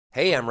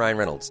Hey, I'm Ryan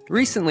Reynolds.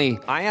 Recently,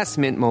 I asked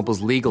Mint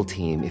Mobile's legal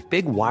team if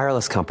big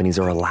wireless companies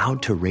are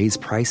allowed to raise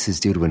prices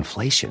due to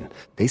inflation.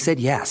 They said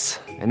yes.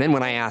 And then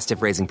when I asked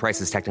if raising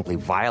prices technically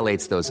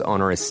violates those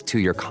onerous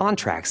two-year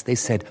contracts, they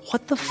said,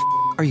 "What the f***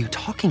 are you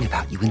talking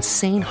about, you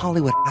insane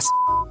Hollywood ass?"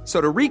 So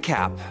to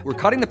recap, we're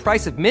cutting the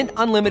price of Mint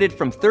Unlimited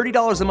from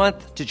 $30 a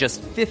month to just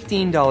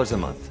 $15 a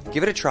month.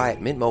 Give it a try at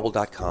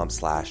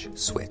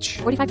mintmobile.com/switch.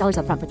 $45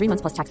 up front for 3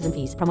 months plus taxes and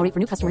fees. Promo rate for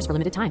new customers for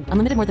limited time.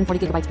 Unlimited more than 40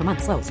 gigabytes per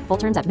month. Slows full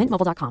terms at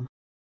mintmobile.com.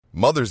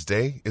 Mother's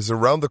Day is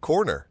around the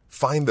corner.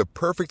 Find the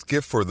perfect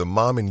gift for the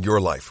mom in your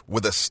life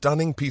with a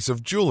stunning piece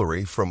of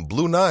jewelry from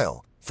Blue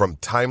Nile. From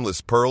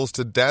timeless pearls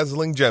to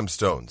dazzling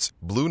gemstones,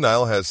 Blue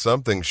Nile has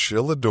something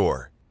she'll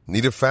adore.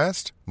 Need it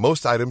fast?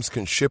 Most items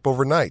can ship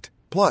overnight.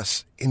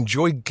 Plus,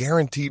 enjoy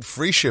guaranteed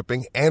free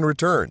shipping and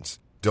returns.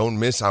 Don't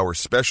miss our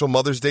special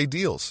Mother's Day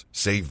deals.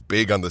 Save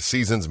big on the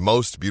season's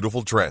most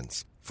beautiful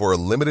trends. For a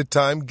limited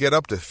time, get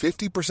up to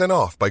 50%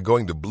 off by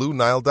going to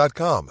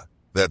BlueNile.com.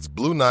 That's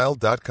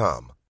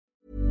BlueNile.com.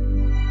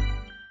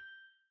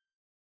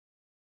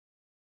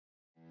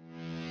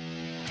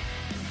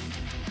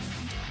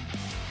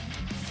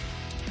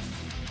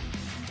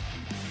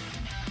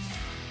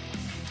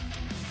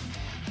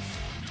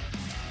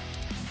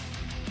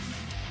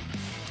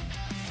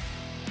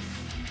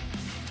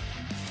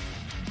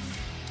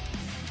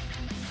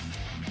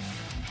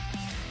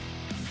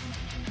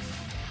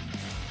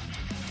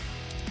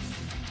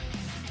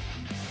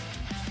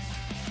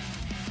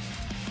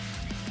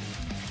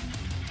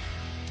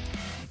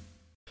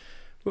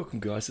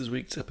 Welcome guys, this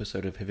week's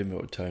episode of Heavy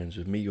Metal Tones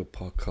with me, your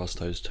podcast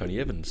host, Tony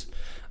Evans.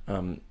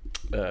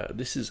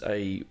 This is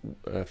a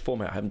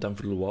format I haven't done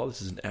for a little while.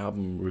 This is an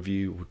album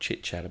review or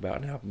chit-chat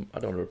about an album. I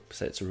don't want to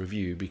say it's a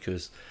review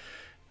because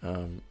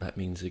that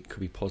means it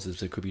could be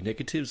positives, it could be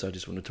negatives. I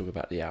just want to talk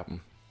about the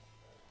album.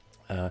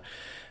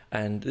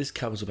 And this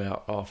comes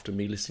about after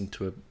me listening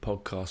to a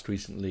podcast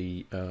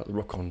recently,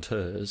 Rock on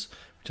Tours,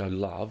 which I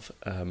love,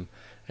 and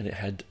it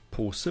had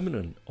Paul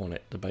Simonon on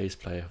it, the bass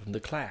player from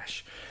The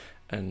Clash.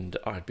 And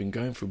I'd been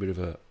going through a bit of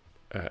a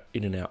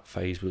in and out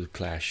phase with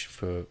Clash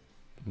for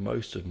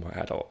most of my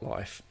adult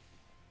life.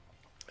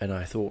 And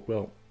I thought,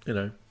 well, you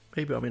know,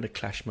 maybe I'm in a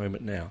Clash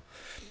moment now.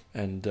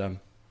 And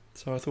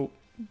so I thought,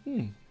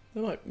 I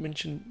might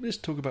mention, let's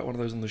talk about one of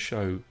those on the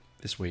show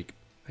this week.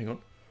 Hang on.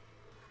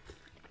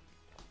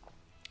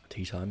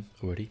 Tea time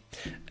already.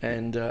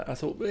 And I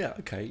thought, well, yeah,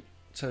 okay.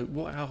 So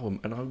what album?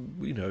 And I,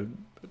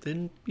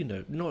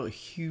 not a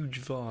huge,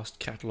 vast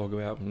catalogue of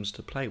albums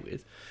to play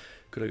with.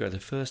 Could I go the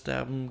first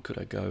album? Could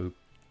I go,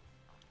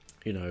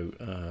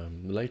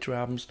 later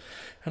albums?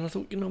 And I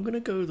thought, I'm going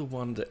to go the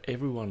one that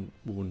everyone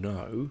will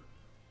know,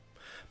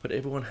 but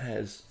everyone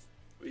has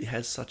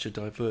such a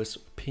diverse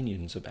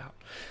opinions about.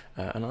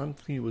 And I'm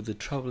familiar with the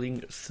troubling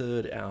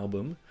third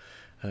album,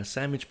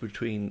 sandwiched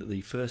between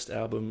the first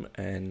album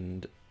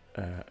and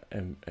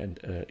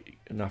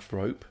Enough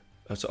Rope.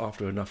 So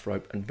after Enough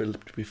Rope and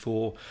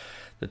before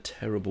the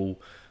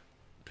terrible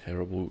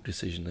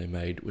decision they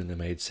made when they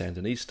made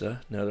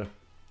Sandinista. Now, there are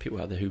people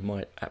out there who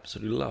might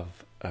absolutely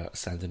love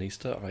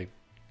Sandinista. I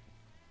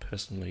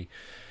personally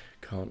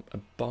can't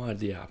abide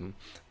the album.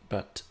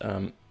 But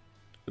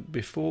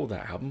before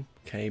that album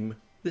came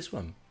this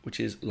one, which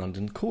is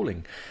London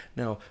Calling.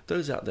 Now,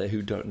 those out there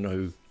who don't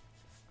know,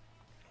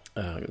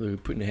 who are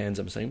putting their hands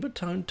up and saying, but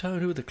Tone,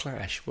 who are The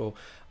Clash? Well,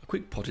 a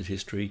quick potted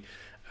history.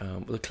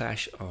 The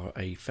Clash are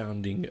a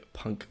founding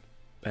punk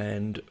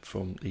band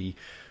from the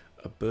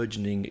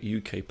burgeoning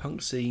UK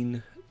punk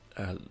scene,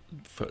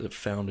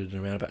 founded in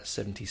around about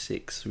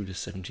 76 through to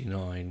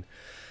 79,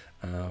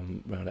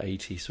 around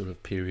 80 sort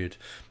of period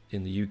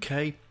in the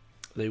UK.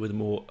 They were the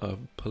more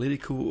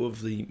political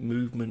of the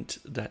movement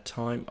at that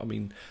time. I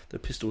mean, the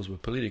Pistols were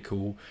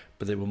political,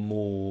 but they were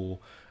more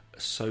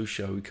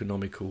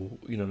socio-economical,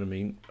 you know what I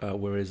mean?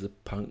 Whereas the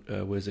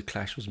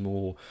Clash was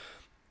more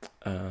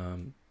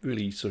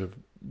really sort of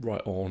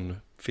right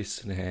on,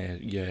 fists in the hair,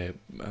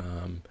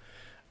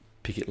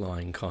 picket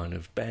line kind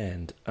of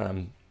band.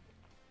 And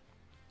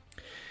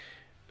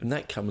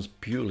that comes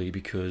purely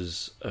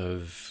because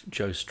of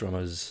Joe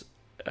Strummer's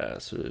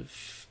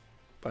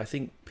I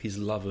think his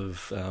love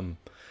of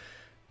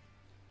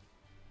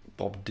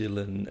Bob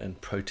Dylan and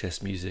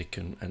protest music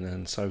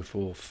and so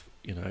forth,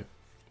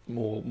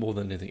 more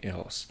than anything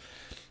else.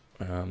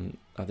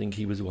 I think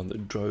he was the one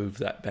that drove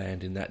that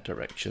band in that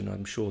direction.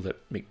 I'm sure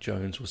that Mick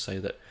Jones will say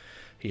that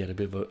he had a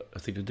bit of a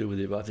thing to do with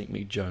it, but I think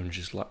Mick Jones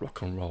just liked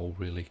rock and roll,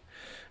 really,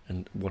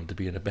 and wanted to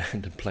be in a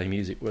band and play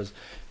music, whereas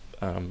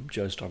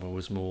Joe Strummer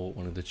was more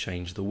wanted to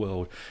change the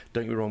world.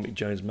 Don't get me wrong, Mick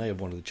Jones may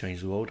have wanted to change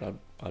the world.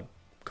 I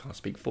can't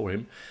speak for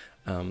him,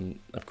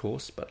 of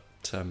course, but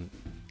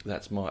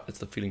that's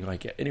the feeling I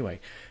get. Anyway,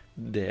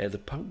 they're the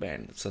punk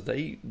band, so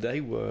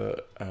they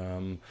were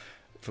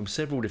from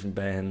several different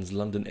bands,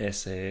 London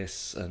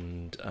SS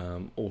and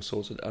all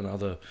sorts of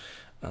other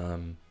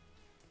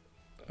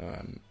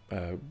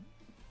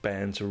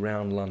bands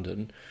around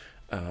London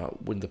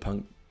when the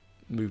punk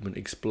movement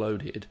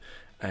exploded,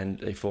 and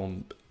they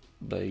formed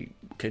they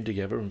came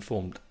together and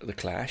formed the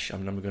Clash.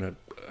 And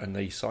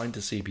they signed to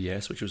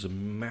CBS, which was a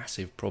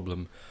massive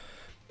problem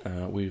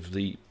with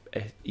the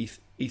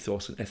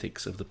ethos and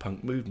ethics of the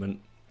punk movement,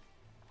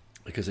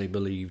 because they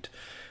believed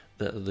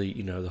that the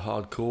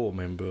hardcore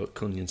member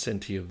Kunyan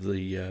Senti of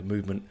the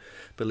movement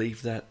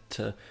believed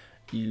that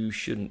you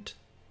shouldn't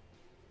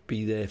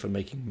be there for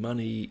making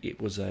money. It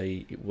was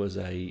signed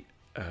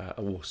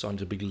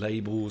to big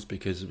labels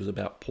because it was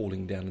about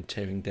pulling down and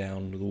tearing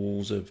down the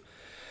walls of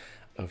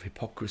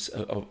hypocrisy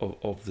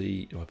of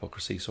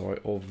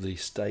the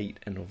state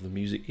and of the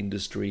music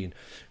industry, and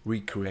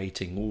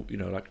recreating all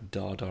like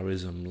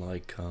Dadaism,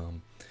 like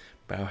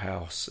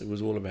Bauhaus. It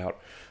was all about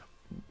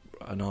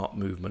an art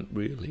movement,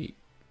 really.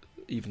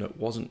 Even though it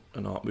wasn't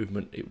an art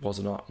movement, it was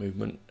an art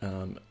movement.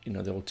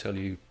 They'll tell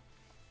you.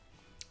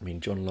 I mean,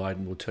 John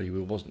Lydon will tell you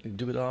it wasn't to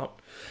do with art.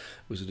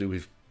 It was to do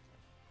with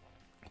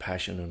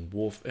passion and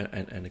warfare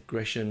and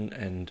aggression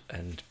and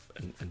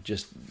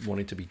just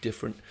wanting to be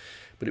different.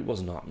 But it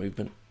was an art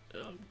movement.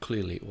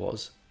 Clearly, it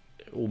was.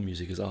 All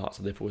music is art,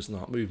 so therefore it's an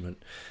art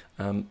movement.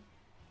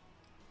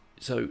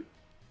 So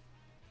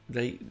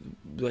they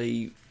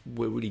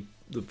were really,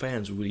 the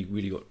fans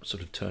really got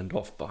sort of turned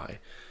off by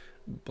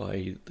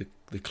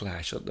the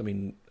Clash. I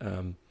mean,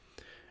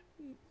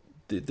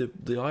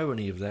 the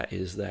irony of that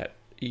is that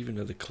even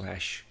though the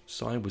Clash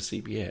signed with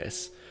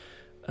CBS,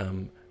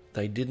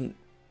 they didn't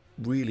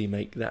really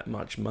make that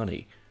much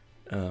money.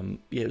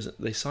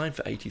 They signed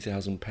for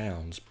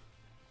 £80,000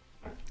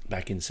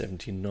 back in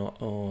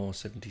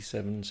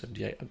 77,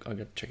 78. I've got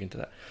to check into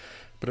that,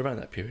 but around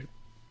that period.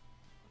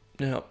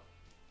 Now,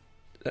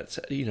 that's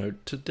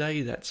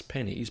today that's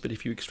pennies, but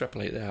if you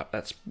extrapolate that out,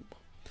 that's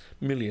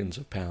millions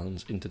of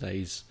pounds in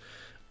today's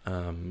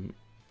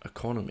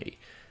economy.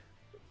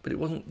 But it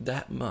wasn't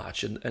that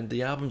much, and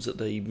the albums that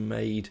they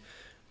made,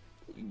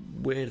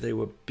 where they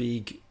were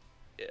big,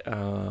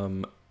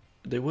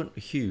 they weren't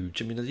huge.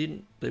 I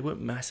mean, they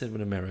weren't massive in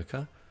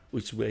America,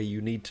 which is where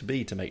you need to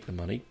be to make the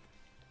money.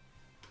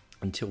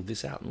 Until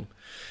this album,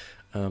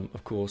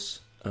 of course.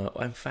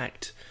 In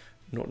fact,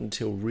 not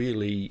until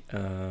really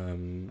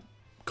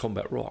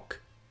Combat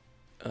Rock,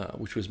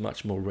 which was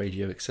much more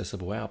radio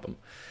accessible album.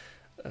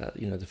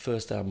 The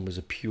first album was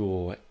a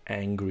pure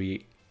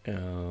angry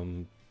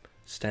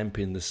stamp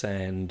in the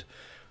sand.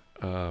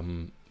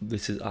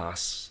 This is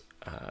us,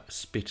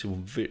 spit of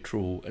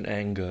vitriol and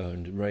anger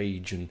and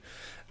rage and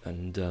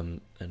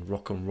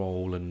rock and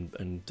roll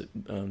and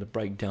the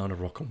breakdown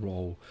of rock and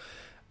roll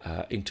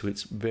into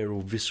its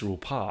very visceral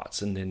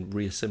parts, and then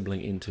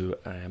reassembling into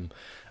a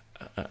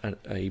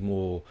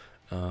more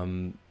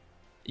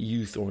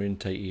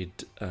youth-orientated,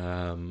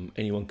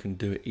 anyone can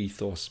do it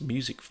ethos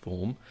music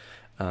form.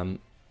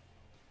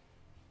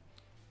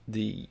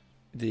 They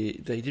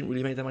didn't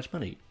really make that much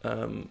money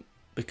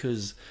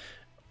because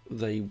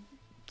they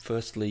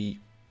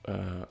firstly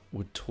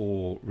would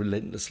tour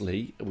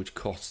relentlessly, which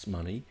costs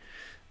money.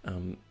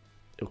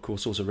 Of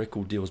course, also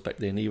record deals back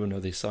then, even though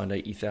they signed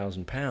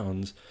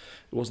 £80,000, it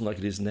wasn't like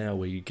it is now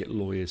where you get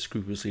lawyers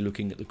scrupulously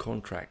looking at the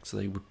contracts. So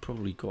they would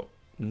probably got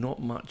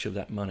not much of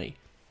that money,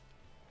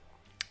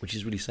 which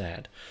is really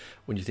sad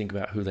when you think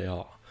about who they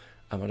are.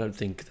 I don't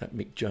think that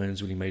Mick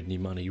Jones really made any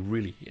money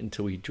really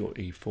until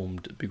he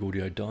formed Big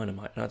Audio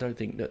Dynamite, and I don't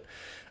think that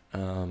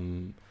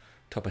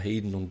Tupper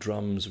Headon on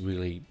drums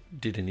really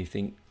did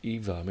anything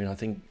either. I mean, I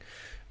think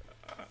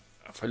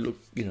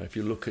if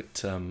you look at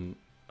someone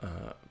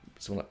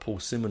like Paul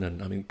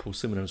Simonon, I mean, Paul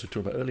Simonon, as we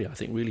talked about earlier, I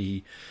think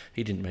really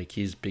he didn't make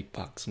his big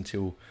bucks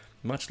until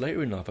much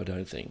later enough, I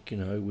don't think,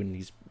 when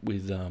he's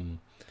with,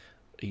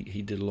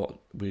 he did a lot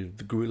with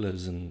the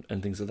Gorillaz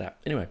and things like that.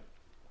 Anyway,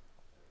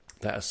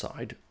 that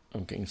aside,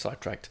 I'm getting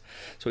sidetracked.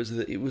 So it's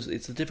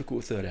a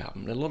difficult third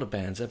album. A lot of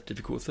bands have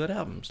difficult third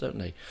albums, don't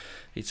they?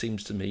 It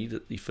seems to me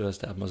that the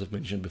first album, as I've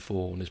mentioned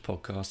before on this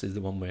podcast, is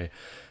the one where,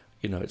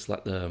 it's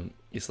like the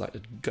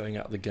going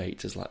out the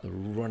gates. It's like the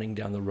running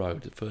down the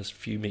road. The first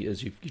few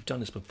meters, you've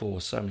done this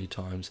before so many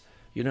times.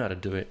 You know how to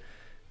do it.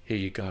 Here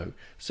you go.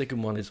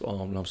 Second one is,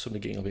 I'm sort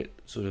of getting a bit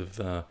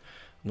I'm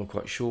not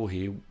quite sure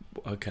here.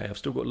 Okay, I've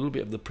still got a little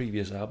bit of the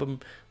previous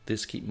album.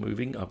 This keep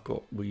moving.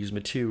 We use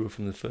material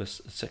from the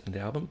second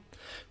album.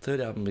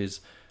 Third album is,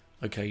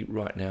 okay,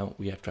 right now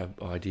we have to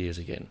have ideas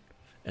again.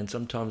 And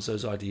sometimes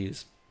those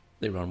ideas,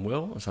 they run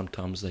well, and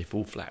sometimes they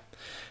fall flat.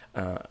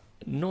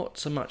 Not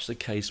so much the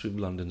case with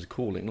London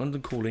Calling.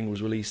 London Calling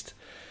was released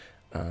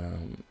it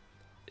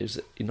was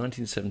in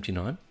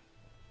 1979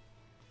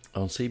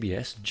 on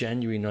CBS,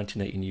 January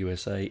 1980 in the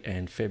USA,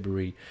 and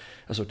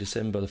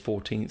December the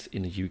 14th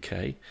in the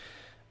UK.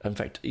 In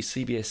fact, it's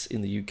CBS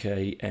in the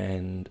UK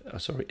and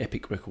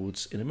Epic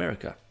Records in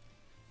America.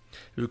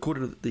 It was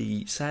recorded at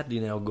the sadly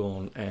now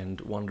gone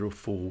and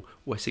wonderful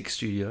Wessex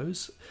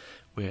Studios,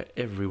 where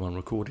everyone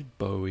recorded.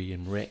 Bowie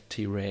and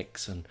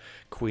T-Rex and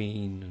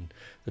Queen and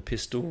the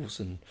Pistols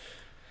and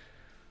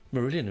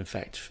Marillion. In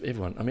fact,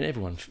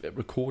 everyone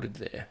recorded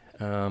there.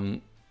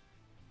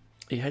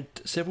 It had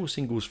several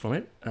singles from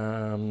it.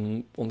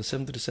 On the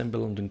 7th of December,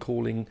 London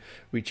Calling,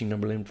 reaching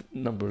number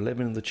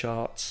 11 in the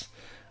charts.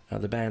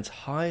 The band's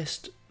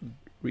highest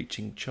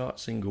reaching chart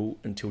single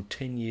until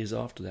 10 years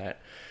after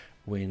that,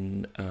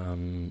 when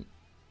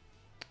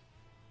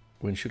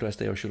Should I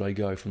Stay or Should I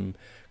Go from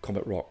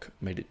Combat Rock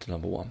made it to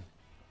number one,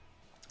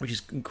 which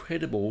is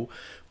incredible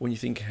when you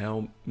think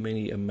how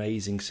many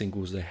amazing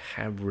singles they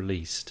have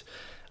released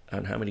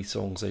and how many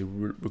songs they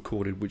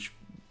recorded, which,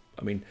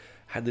 I mean,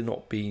 had they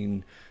not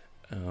been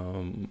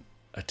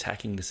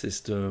attacking the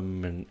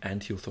system and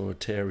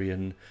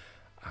anti-authoritarian,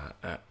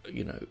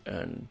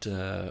 and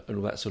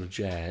all that sort of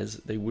jazz,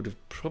 they would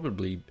have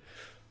probably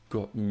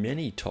got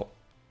many top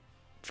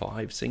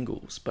 5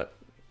 singles, but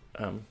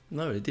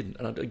no, they didn't.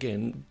 And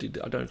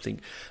I don't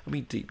think, I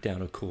mean, deep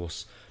down, of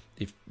course,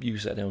 if you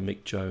sat down with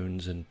Mick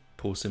Jones and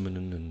Paul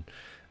Simonon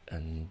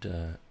and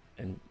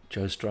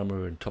Joe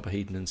Strummer and Topper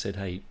Headon and said,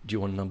 hey, do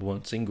you want a number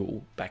one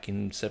single back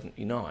in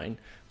 79,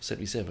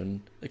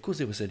 77, of course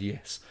they would have said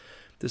yes.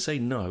 To say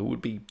no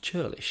would be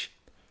churlish.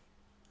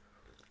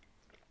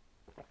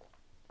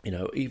 You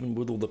know, even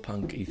with all the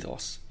punk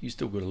ethos, you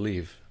still got to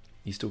live,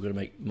 you still got to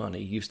make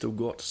money, you've still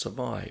got to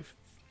survive.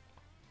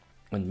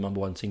 And number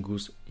one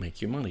singles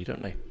make you money,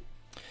 don't they?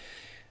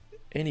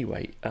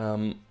 Anyway,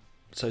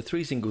 so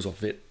 3 singles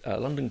off it: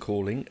 London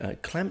Calling,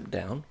 Clamp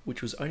Down,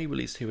 which was only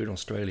released here in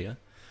Australia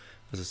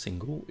as a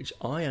single, which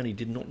I only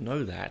did not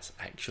know that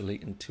actually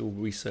until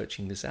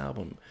researching this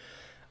album.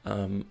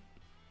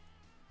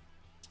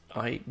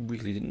 I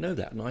really didn't know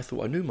that, and I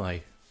thought I knew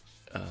my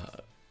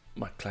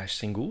Clash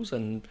singles,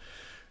 and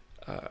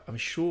I'm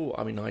sure,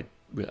 I mean, I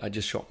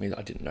just shocked me that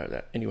I didn't know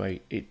that.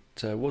 Anyway, it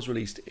was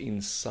released in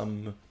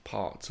some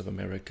parts of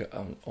America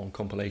on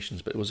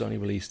compilations, but it was only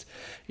released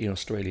in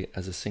Australia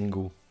as a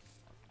single,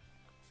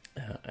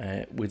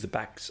 with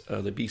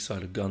the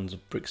B-side of Guns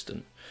of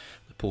Brixton,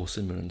 the Paul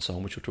Simonon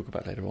song, which we'll talk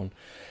about later on.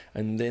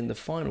 And then the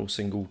final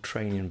single,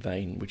 Train in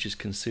Vain, which is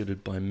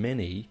considered by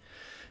many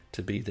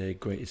to be their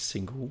greatest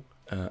single.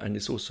 And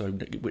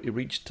it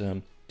reached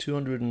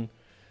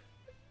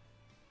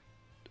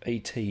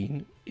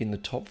 218 in the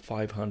top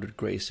 500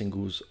 greatest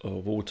singles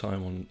of all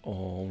time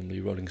on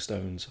the Rolling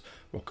Stones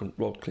top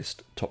rock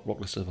list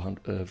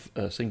of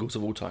singles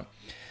of all time.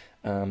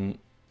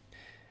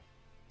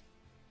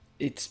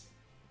 It's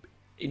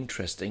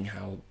interesting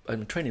how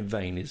Train in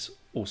Vain is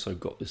also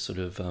got this sort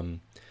of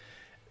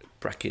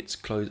brackets,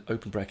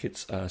 open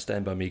brackets,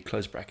 Stand By Me,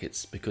 close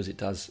brackets, because it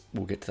does,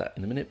 we'll get to that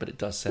in a minute, but it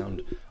does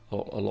sound a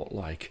lot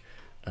like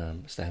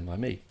Stand By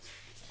Me.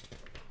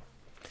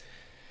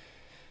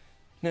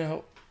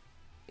 Now,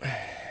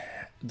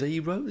 they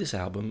wrote this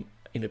album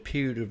in a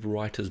period of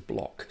writer's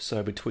block,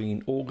 so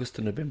between August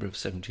and November of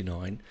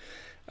 79.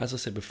 As I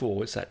said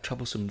before, it's that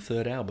troublesome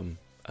third album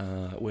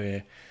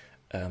where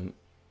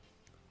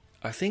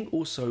I think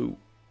also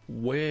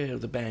where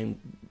the band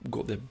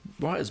got their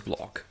writer's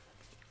block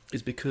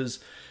is because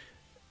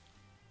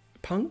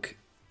punk,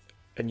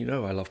 and you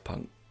know I love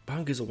punk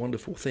is a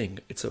wonderful thing.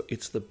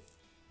 It's the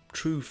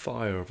true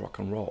fire of rock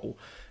and roll.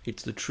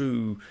 It's the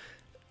true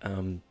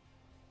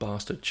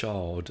bastard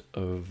child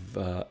of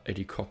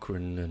Eddie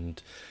Cochran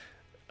and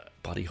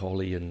Buddy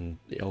Holly and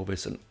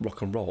Elvis and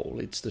rock and roll.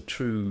 It's the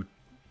true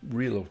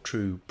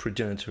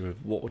progenitor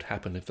of what would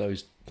happen if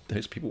those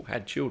people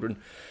had children.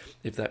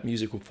 If that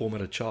musical form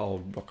had a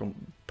child, rock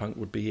and punk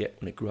would be it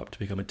when it grew up to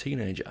become a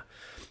teenager.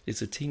 It's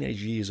the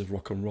teenage years of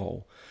rock and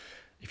roll,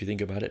 if you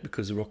think about it,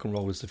 because the rock and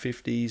roll is the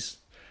 50s,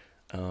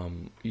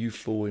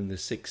 youthful in the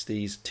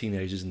 60s,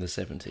 teenagers in the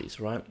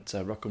 70s, right?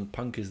 So rock and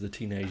punk is the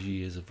teenage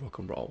years of rock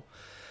and roll.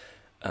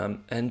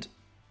 And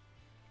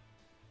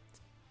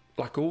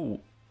like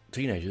all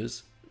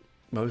teenagers,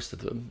 most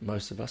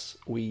of us,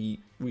 we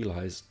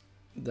realise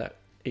that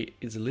it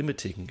is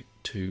limiting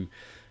to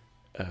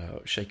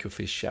shake your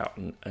fist, shout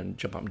and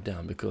jump up and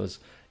down, because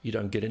you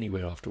don't get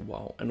anywhere after a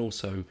while, and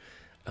also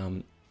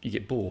you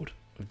get bored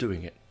of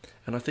doing it.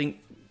 And I think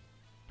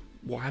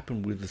what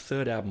happened with the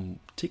third album,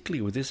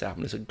 particularly with this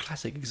album, is a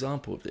classic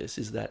example of this,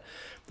 is that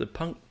the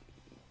punk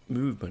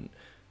movement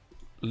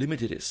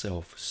limited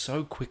itself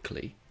so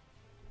quickly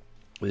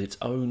with its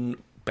own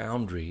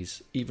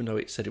boundaries. Even though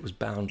it said it was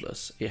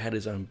boundless, it had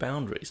its own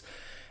boundaries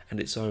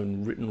and its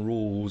own written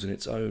rules and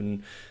its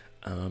own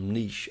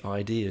niche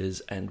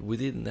ideas, and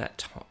within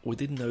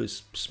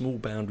those small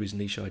boundaries,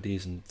 niche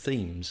ideas and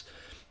themes,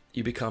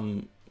 you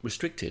become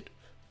restricted,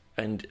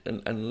 and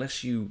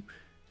unless you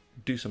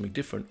do something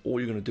different, all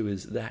you're going to do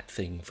is that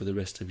thing for the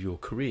rest of your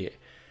career,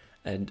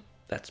 and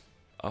that's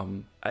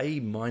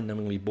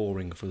mind-numbingly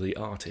boring for the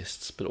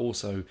artists, but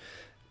also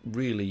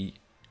really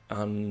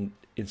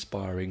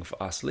uninspiring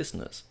for us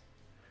listeners.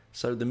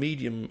 So the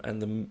medium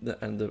and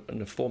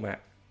the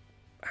format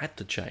had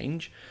to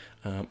change,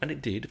 and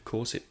it did. Of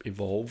course, it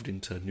evolved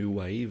into new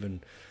wave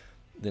and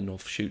then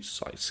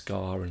offshoots like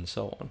ska and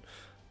so on.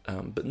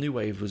 But new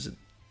wave was,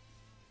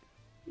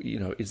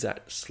 is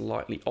that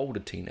slightly older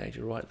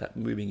teenager, right? That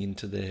moving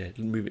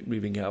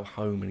out of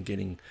home and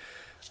getting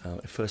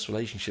a first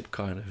relationship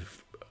kind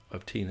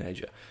of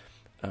teenager.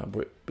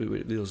 But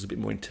it was a bit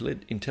more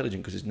intelligent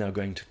because it's now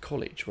going to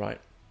college, right?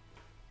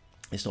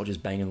 It's not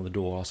just banging on the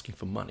door asking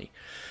for money,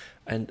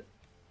 and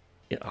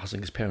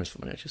asking his parents for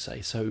money, I should say.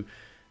 So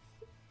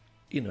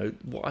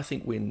what I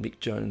think when Mick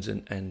Jones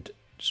and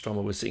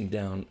Strummer were sitting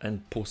down,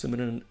 and Paul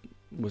Simonon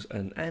was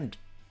and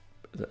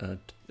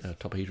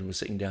Top Hedron was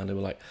sitting down, they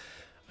were like,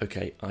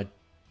 okay,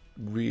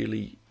 where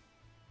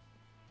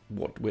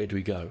do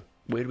we go?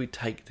 Where do we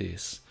take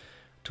this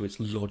to its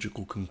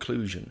logical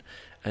conclusion?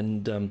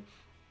 And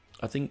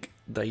I think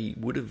they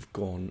would have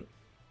gone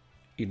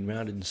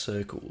round in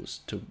circles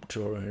to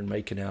try and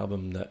make an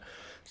album that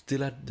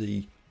still had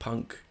the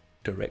punk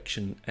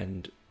direction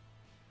and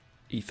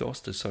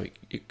ethos, so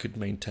it could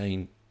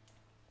maintain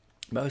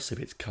most of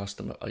its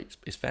customer,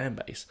 its fan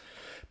base,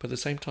 but at the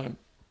same time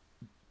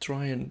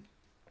try and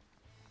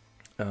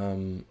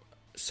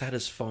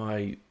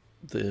satisfy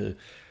the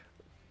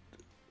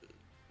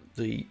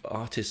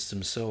artists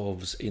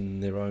themselves in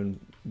their own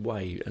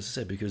way, as I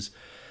said, because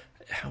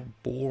how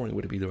boring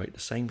would it be to write the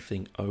same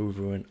thing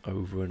over and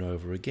over and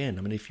over again?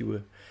 I mean, if you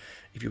were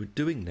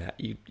doing that,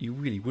 you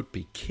really would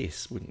be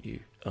Kiss, wouldn't you?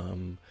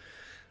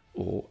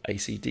 Or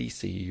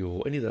AC/DC,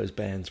 or any of those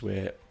bands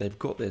where they've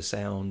got their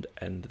sound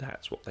and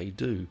that's what they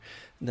do.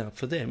 Now,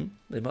 for them,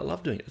 they might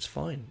love doing it. It's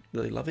fine.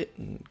 They love it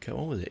and go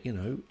on with it,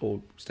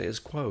 or status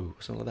quo,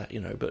 or something like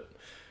that,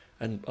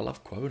 and I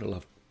love Quo and I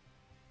love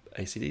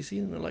AC/DC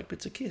and I like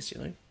bits of Kiss,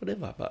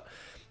 whatever. But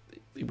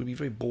it would be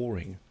very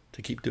boring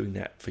to keep doing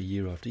that for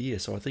year after year.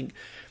 So I think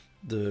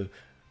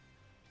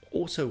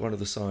also one of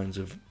the signs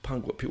of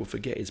punk, what people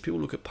forget is people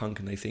look at punk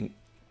and they think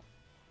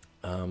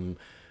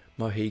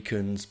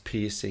Mohicans,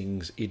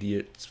 piercings,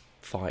 idiots,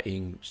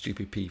 fighting,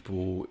 stupid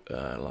people,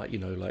 like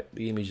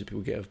the image that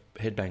people get of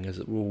headbangers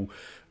that were all,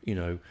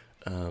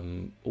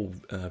 all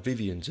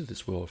Vivians of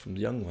this world from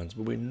the young ones,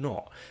 but we're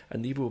not.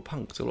 And neither were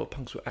punks. A lot of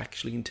punks were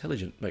actually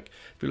intelligent. Like,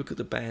 if you look at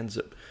the bands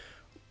that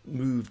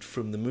moved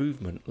from the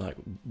movement, like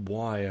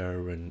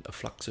Wire and A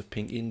Flux of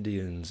Pink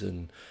Indians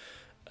and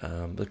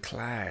The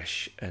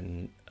Clash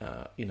and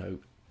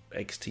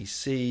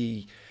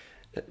XTC,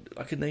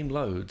 I could name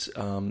loads.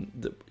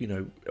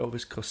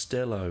 Elvis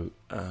Costello,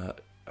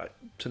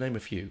 to name a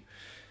few,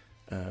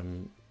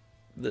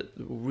 that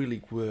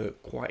really were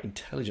quite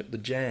intelligent. The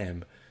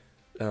Jam,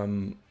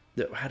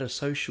 that had a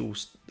social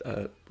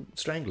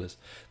stranglers.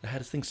 They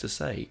had things to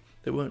say.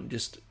 They weren't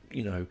just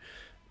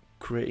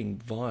creating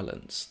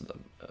violence,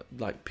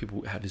 like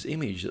people have this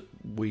image that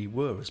we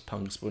were as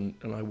punks, and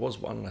I was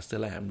one, and I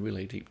still am,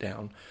 really deep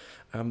down.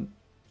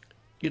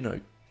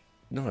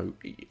 No,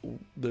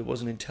 there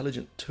was an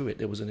intelligence to it.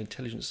 There was an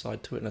intelligent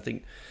side to it, and I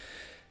think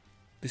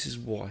this is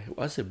why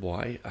I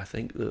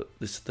think that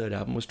this third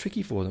album was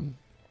tricky for them.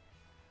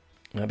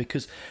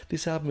 Because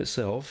this album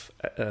itself,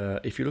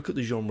 if you look at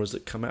the genres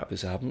that come out of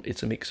this album,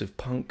 it's a mix of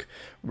punk,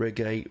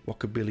 reggae,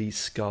 rockabilly,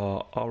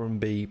 ska,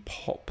 R&B,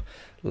 pop,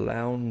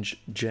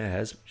 lounge,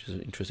 jazz, which is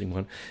an interesting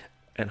one,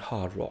 and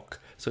hard rock.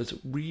 So it's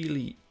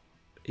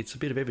a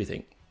bit of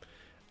everything.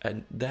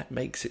 And that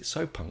makes it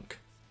so punk.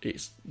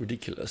 It's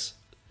ridiculous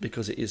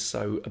because it is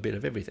so a bit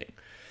of everything.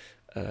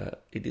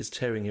 It is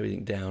tearing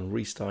everything down,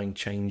 restarting,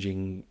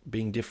 changing,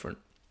 being different.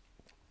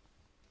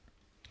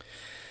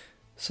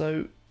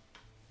 So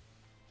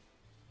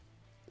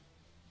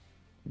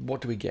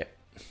what do we get?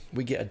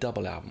 We get a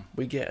double album.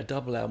 We get a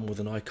double album with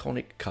an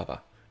iconic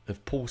cover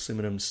of Paul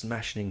Simonon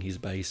smashing his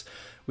bass,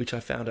 which I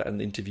found out in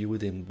an interview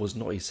with him was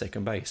not his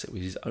second bass. It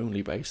was his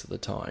only bass at the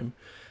time.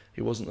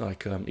 It wasn't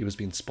like he was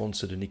being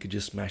sponsored and he could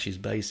just smash his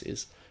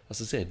basses.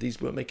 As I said, these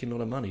weren't making a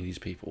lot of money, these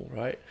people,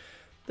 right?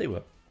 They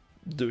were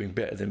doing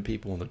better than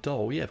people on the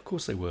dole. Yeah, of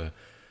course they were.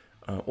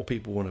 Or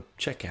people want to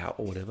check out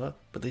or whatever,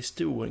 but they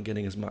still weren't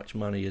getting as much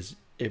money as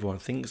everyone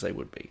thinks they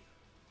would be.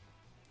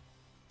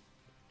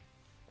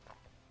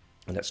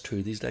 And that's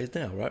true these days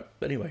now, right?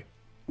 But anyway.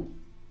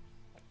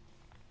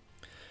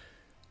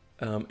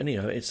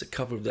 It's a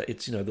cover of that.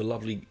 It's, the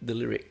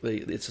lyric.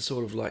 It's a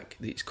sort of like,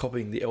 it's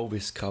copying the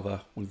Elvis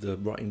cover with the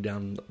writing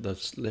down the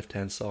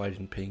left-hand side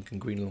in pink and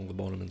green along the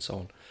bottom and so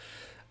on.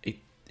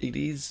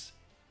 It's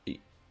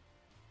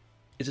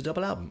a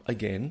double album.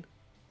 Again,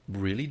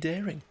 really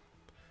daring.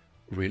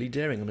 Really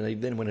daring. I mean, they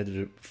then went and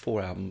did a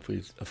 4 album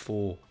with I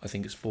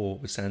think it's 4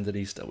 with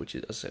Sandinista, which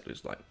is, as I said,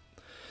 was like,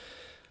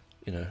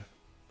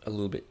 a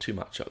little bit too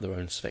much up their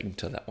own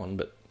sphincter, that one.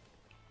 But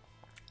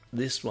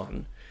this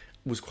one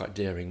was quite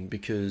daring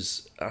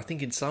because I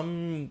think in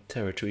some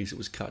territories it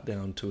was cut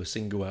down to a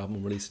single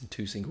album, released in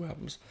 2 single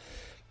albums,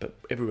 but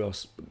everywhere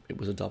else it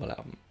was a double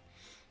album.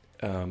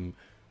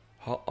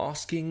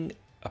 Asking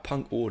a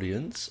punk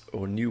audience,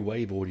 or a new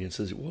wave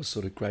audience as it was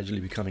sort of gradually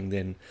becoming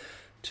then,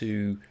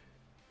 to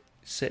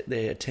set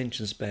their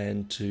attention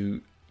span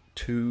to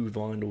 2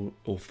 vinyl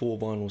or 4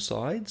 vinyl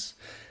sides.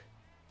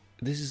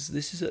 This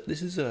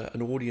is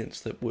an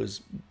audience that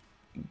was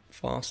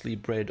vastly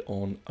bred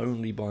on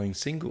only buying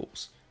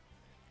singles.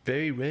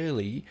 Very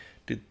rarely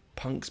did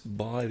punks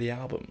buy the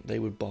album. They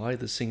would buy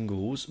the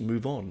singles,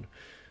 move on.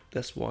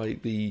 That's why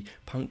the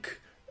punk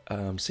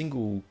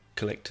single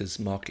collectors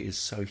market is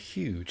so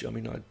huge. I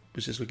mean, I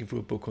was just looking for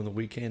a book on the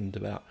weekend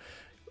about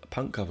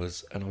punk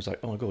covers, and I was like,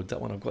 oh my god,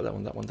 that one, I've got that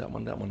one, that one, that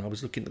one, that one. I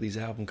was looking at these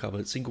album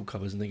covers, single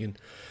covers, and thinking,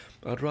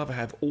 I'd rather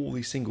have all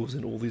these singles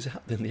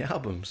than the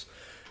albums,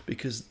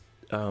 because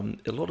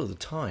a lot of the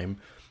time,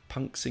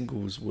 punk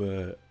singles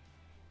were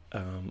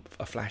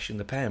a flash in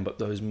the pan, but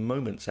those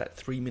moments, that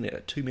 3 minute,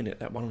 that 2 minute,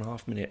 that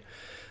 1.5 minute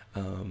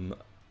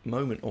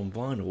moment on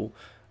vinyl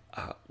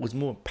was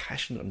more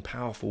passionate and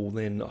powerful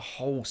than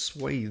whole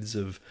swathes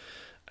of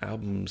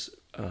albums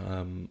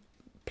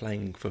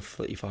playing for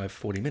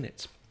 35-40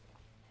 minutes.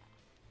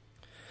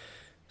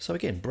 So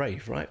again,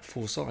 brave, right?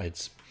 4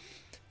 sides.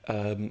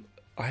 I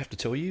have to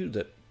tell you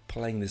that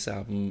playing this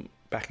album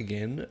back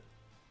again,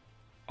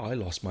 I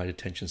lost my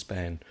attention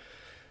span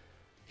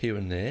here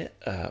and there,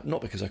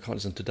 not because I can't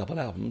listen to double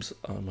albums.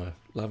 I'm a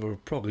lover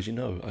of prog, as you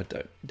know.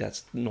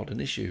 That's not an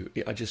issue.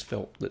 I just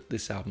felt that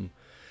this album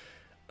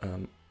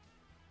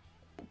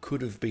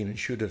could have been and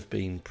should have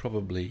been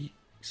probably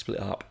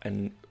split up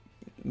and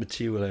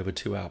material over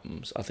 2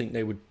 albums. I think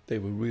they were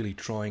really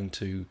trying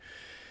to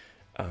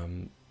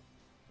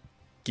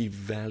give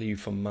value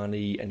for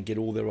money and get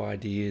all their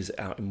ideas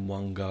out in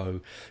one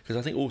go. Because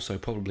I think also they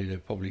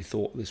probably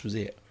thought this was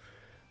it.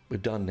 We're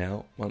done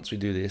now. Once we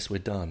do this, we're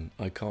done.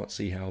 I can't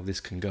see how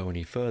this can go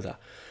any further.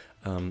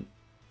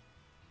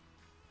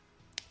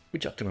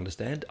 Which I can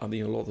understand. I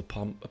mean, a lot of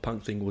the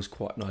punk thing was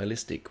quite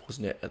nihilistic,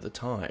 wasn't it, at the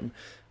time?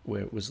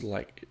 Where it was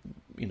like,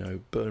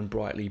 burn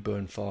brightly,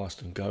 burn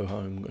fast, and go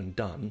home and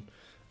done.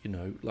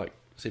 Like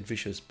Sid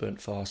Vicious, burnt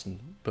fast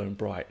and burn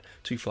bright.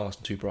 Too fast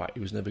and too bright.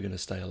 He was never going to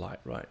stay alight,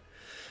 right?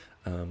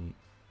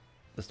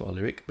 That's not a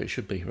lyric, but it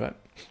should be, right?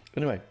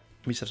 Anyway,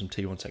 let me just have some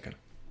tea 1 second.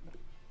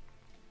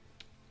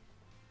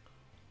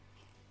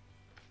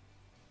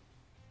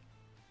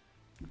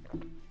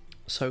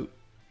 So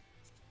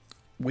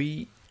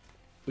we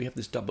have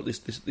this double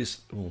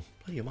this oh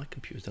yeah, my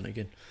computer's done it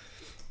again.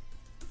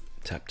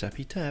 Tap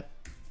tappy tap.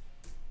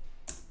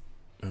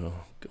 Oh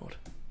god.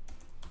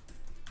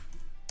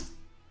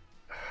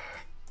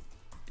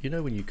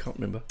 When you can't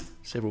remember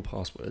several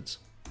passwords.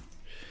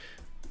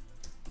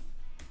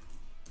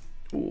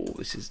 Oh,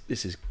 this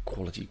is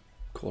quality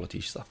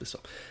stuff, this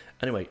stuff.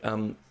 Anyway,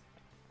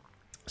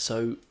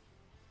 so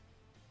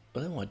I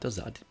don't know why it does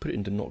that. I did put it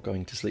into not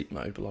going to sleep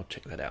mode, but I'll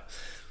check that out.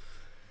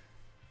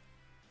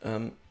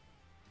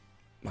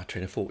 My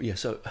train of thought. Yeah,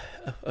 so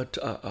a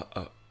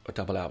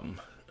double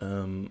album.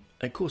 And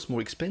of course,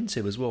 more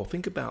expensive as well.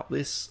 Think about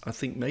this. I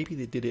think maybe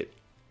they did it.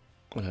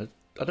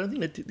 I don't think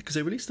they did, because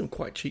they released them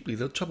quite cheaply.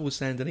 The trouble with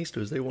Sandinista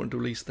is they wanted to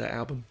release their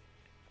album.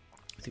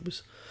 I think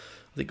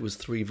it was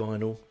 3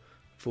 vinyl,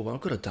 4 vinyl.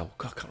 I've got a double.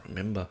 God, I can't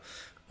remember.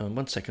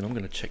 1 second, I'm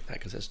going to check that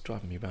because that's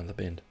driving me around the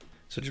bend.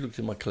 So I just looked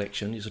at my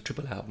collection. It's a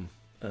triple album.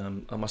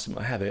 I must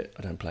admit, I have it.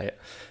 I don't play it.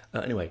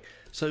 Anyway,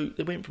 so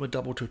they went from a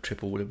double to a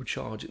triple. They would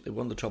charge it.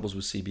 One of the troubles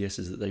with CBS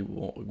is that they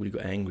really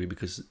got angry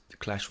because the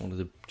Clash wanted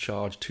to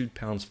charge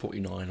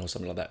 £2.49 or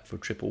something like that for a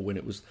triple when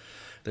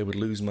they would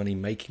lose money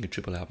making a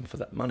triple album for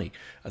that money.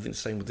 I think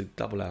the same with the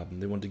double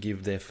album. They wanted to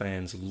give their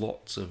fans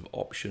lots of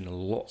option and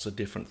lots of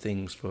different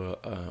things for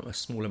a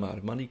small amount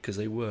of money, because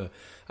they were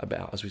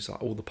about, as we saw,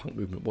 all the punk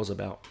movement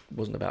wasn't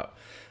about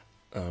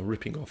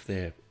ripping off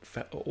their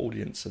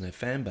audience and their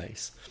fan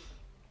base.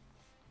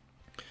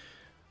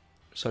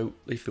 So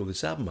they fill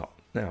this album up.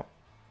 Now,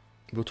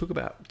 we'll talk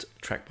about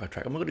track by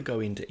track. I'm not going to go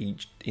into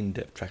each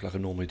in-depth track like I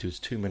normally do. It's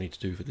too many to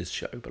do for this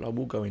show, but I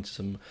will go into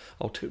some.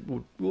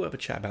 We'll have a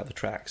chat about the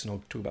tracks, and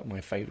I'll talk about my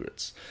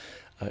favourites.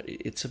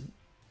 It's a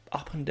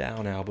up and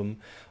down album.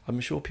 I'm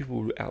sure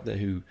people out there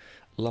who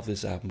love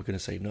this album are going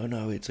to say,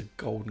 no, it's a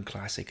golden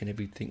classic and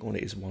everything on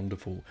it is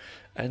wonderful.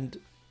 And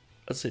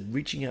as I said,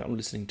 reaching out and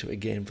listening to it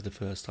again for the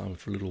first time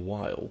for a little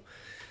while,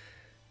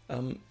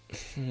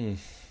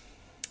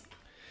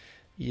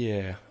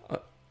 yeah,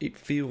 it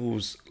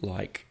feels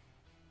like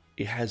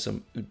it has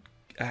some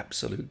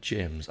absolute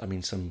gems. I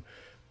mean, some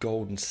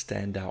golden,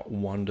 standout,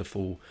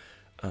 wonderful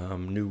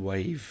new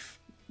wave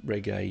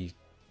reggae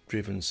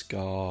driven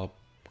ska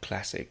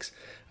classics,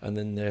 and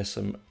then there's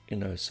some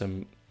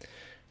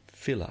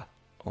filler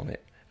on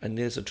it. And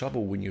there's a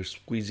trouble when you're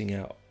squeezing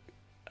out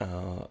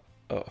a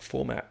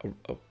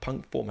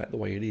punk format the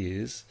way it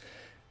is,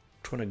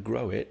 trying to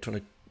grow it, trying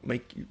to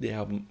make the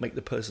album, make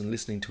the person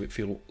listening to it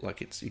feel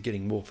like you're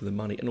getting more for the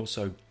money, and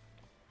also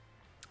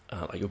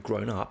like you're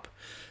grown up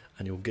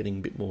and you're getting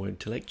a bit more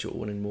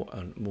intellectual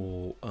and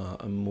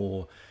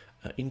more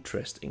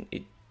interesting.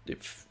 It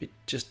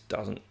just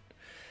doesn't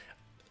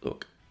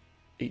look.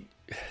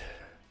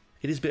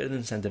 It is better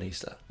than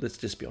Sandinista. Let's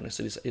just be honest.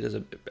 It is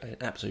an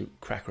absolute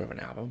cracker of an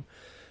album,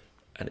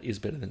 and it is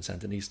better than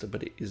Sandinista.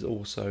 But it is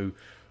also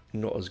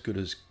not as good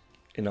as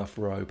Enough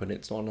Rope, and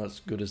it's not as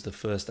good as the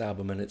first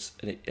album. And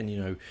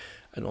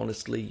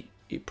honestly,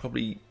 it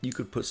probably, you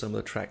could put some of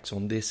the tracks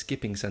on this,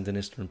 skipping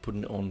Sandinista and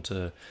putting it on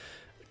to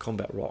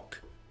Combat Rock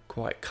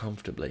quite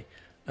comfortably.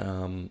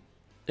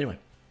 Anyway,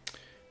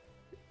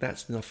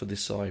 that's enough for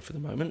this side for the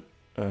moment.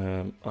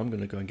 I'm going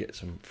to go and get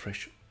some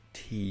fresh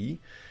tea,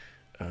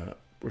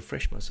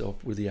 refresh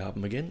myself with the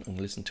album again. I'm going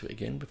to listen to it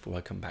again before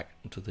I come back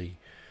to the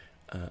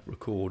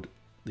record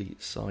the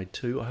side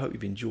 2. I hope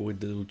you've enjoyed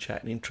the little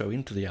chat and intro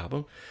into the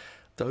album.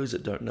 Those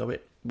that don't know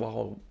it,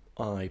 while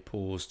I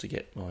pause to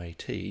get my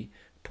tea,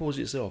 pause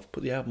yourself,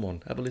 put the album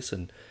on, have a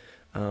listen.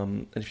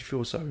 And if you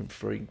feel so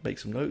free, make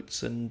some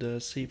notes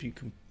and see if you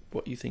can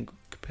what you think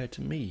compared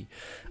to me.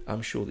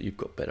 I'm sure that you've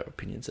got better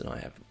opinions than I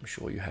have. I'm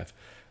sure you have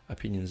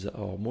opinions that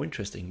are more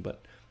interesting,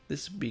 but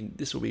this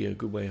will be a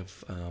good way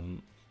of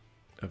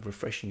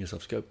refreshing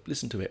yourself. So go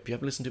listen to it. If you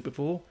haven't listened to it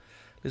before,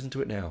 listen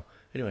to it now.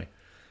 Anyway,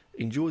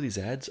 enjoy these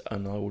ads,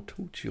 and I will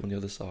talk to you on the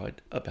other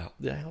side about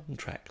the album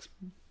tracks.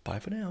 Bye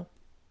for now.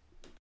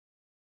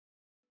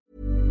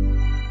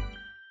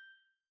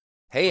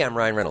 Hey, I'm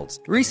Ryan Reynolds.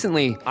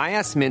 Recently, I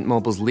asked Mint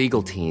Mobile's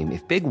legal team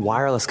if big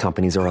wireless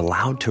companies are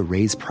allowed to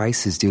raise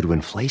prices due to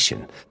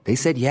inflation. They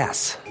said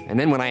yes. And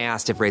then when I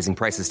asked if raising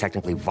prices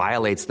technically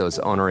violates those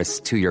onerous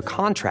 2-year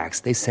contracts,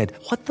 they said,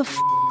 "What the f***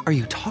 are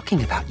you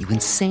talking about, you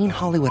insane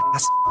Hollywood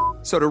ass?"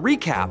 So to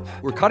recap,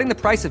 we're cutting the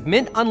price of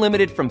Mint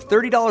Unlimited from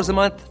 $30 a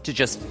month to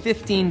just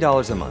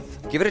 $15 a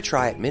month. Give it a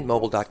try at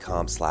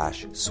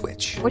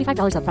mintmobile.com/switch.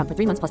 $45 up front for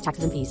 3 months plus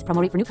taxes and fees.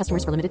 Promo rate for new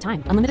customers for limited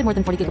time. Unlimited more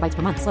than 40 gigabytes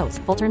per month. Slows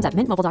full terms at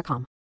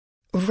mintmobile.com.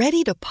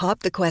 Ready to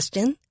pop the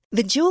question?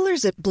 The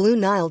jewelers at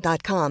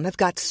BlueNile.com have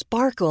got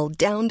sparkle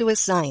down to a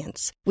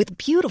science with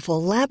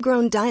beautiful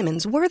lab-grown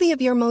diamonds worthy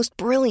of your most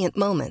brilliant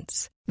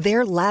moments.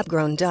 Their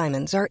lab-grown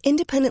diamonds are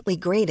independently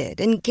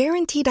graded and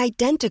guaranteed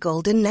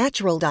identical to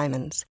natural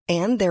diamonds,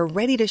 and they're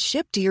ready to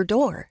ship to your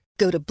door.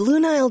 Go to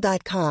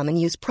BlueNile.com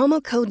and use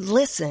promo code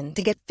LISTEN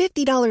to get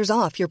 $50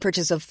 off your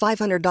purchase of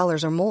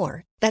 $500 or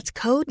more. That's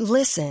code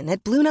LISTEN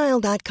at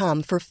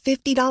BlueNile.com for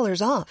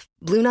 $50 off.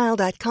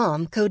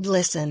 BlueNile.com, code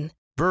LISTEN.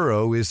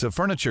 Burrow is a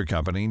furniture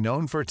company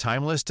known for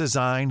timeless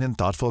design and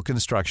thoughtful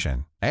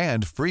construction,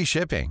 and free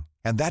shipping,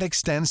 and that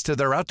extends to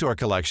their outdoor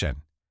collection.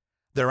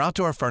 Their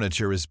outdoor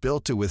furniture is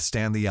built to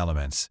withstand the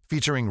elements,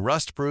 featuring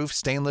rust-proof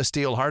stainless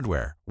steel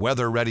hardware,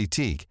 weather-ready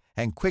teak,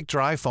 and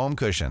quick-dry foam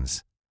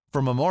cushions.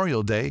 For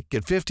Memorial Day,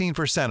 get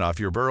 15% off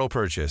your Burrow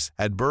purchase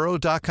at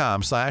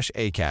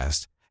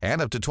burrow.com/acast,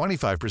 and up to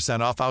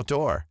 25% off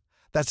outdoor.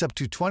 That's up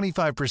to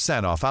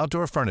 25% off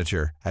outdoor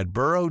furniture at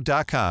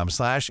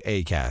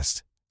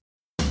burrow.com/acast.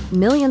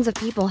 Millions of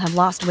people have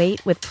lost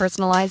weight with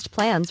personalized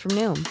plans from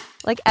Noom,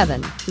 like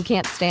Evan, who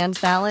can't stand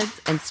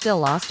salads and still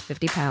lost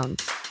 50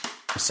 pounds.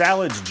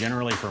 Salads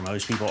generally for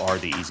most people are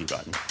the easy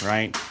button,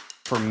 right?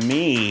 For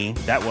me,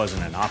 that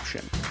wasn't an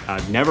option.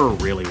 I never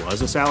really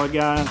was a salad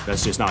guy.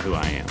 That's just not who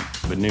I am.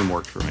 But Noom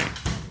worked for me.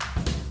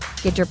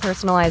 Get your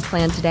personalized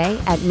plan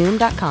today at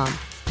Noom.com.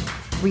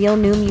 Real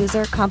Noom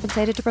user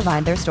compensated to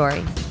provide their story.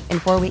 In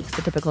 4 weeks,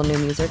 the typical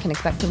Noom user can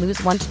expect to lose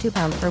 1 to 2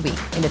 pounds per week.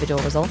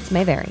 Individual results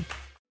may vary.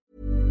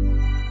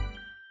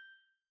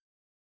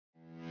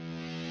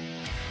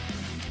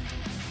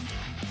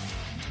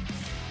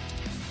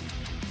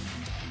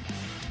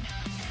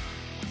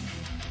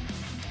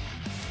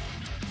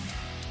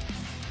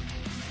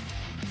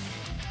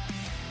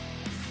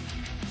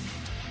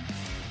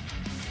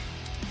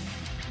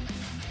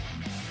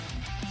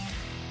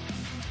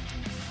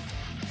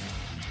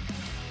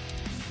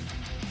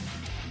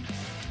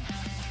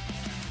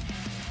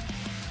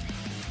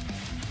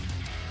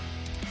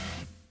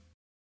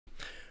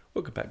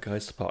 Welcome back,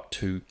 guys, to part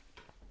 2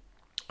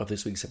 of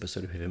this week's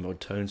episode of Heavy Metal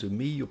Tones with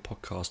me, your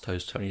podcast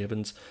host, Tony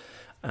Evans.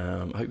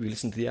 I hope you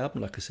listened to the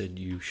album like I said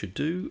you should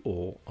do,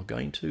 or are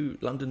going to.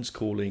 London's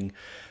Calling,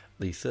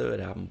 the third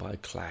album by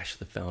Clash,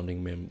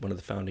 one of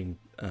the founding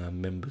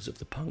members of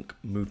the punk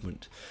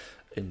movement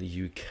in the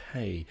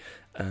UK.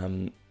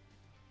 As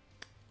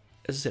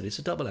I said, it's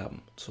a double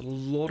album. It's a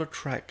lot of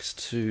tracks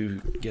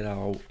to get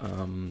our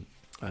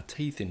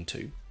teeth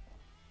into.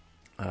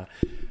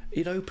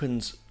 It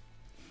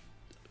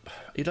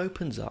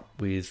opens up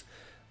with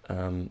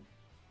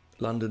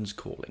London's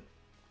Calling.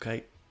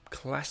 Okay,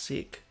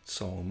 classic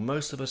song.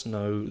 Most of us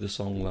know the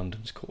song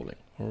London's Calling.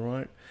 All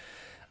right,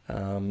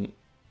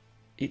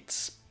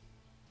 it's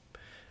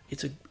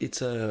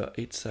a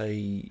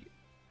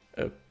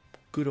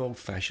good old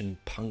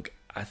fashioned punk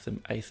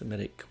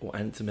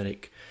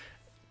anthematic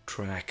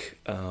track.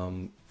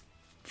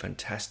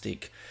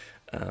 Fantastic,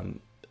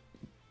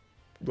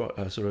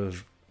 sort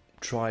of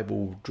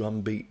tribal drum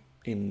beat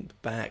in the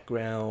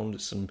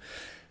background, some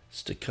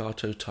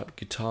staccato type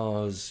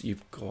guitars.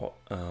 You've got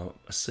a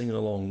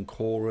sing-along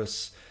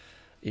chorus.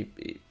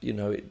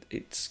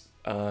 It's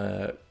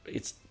all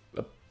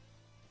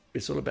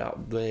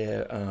about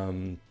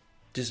their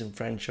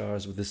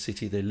disenfranchised with the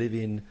city they live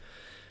in,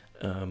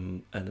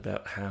 and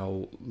about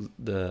how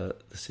the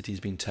city's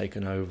been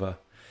taken over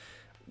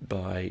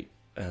by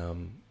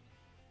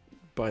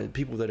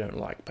people they don't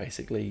like.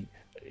 Basically,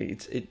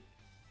 it's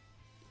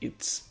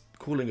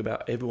calling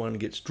about everyone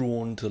gets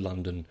drawn to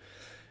London.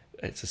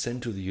 It's the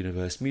centre of the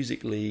universe,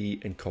 musically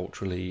and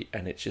culturally,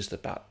 and it's just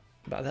about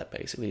that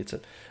basically.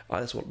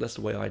 That's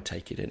the way I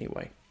take it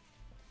anyway.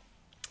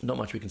 Not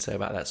much we can say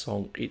about that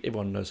song.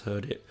 Everyone has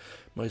heard it.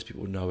 Most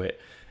people know it.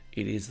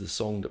 It is the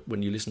song that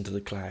when you listen to the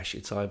Clash,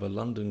 it's either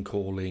London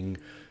Calling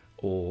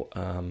or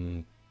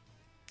I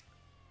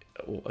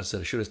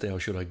said, Should I Stay or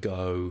Should I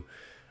Go?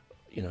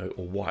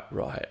 Or White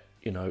Riot.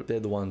 They're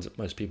the ones that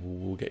most people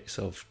will get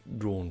yourself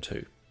drawn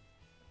to.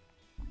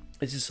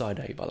 This is side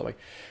A, by the way.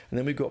 And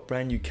then we've got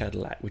Brand New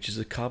Cadillac, which is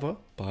a cover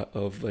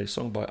of a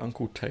song by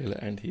Uncle Taylor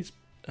and his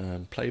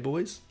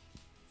Playboys.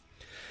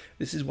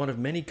 This is one of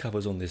many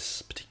covers on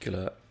this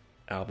particular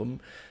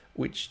album,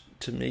 which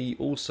to me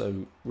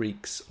also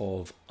reeks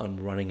of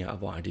running out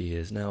of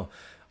ideas. Now,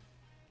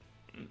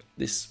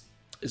 this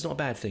is not a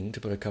bad thing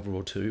to put a cover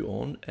or two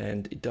on,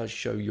 and it does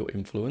show your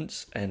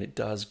influence, and it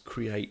does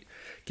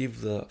give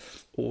the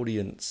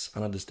audience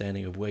an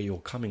understanding of where you're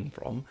coming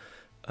from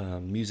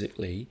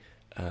musically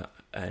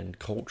and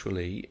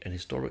culturally and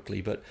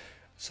historically. But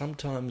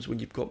sometimes when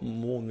you've got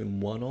more than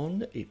one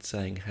on, it's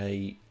saying,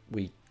 hey,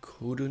 we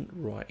couldn't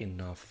write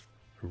enough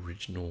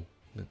original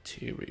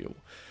material.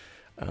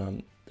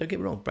 Don't get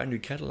me wrong, Brand New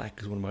Cadillac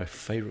is one of my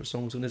favourite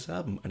songs on this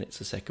album, and it's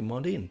the second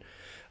one in.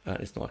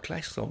 It's not a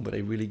Clash song, but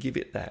they really give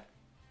it that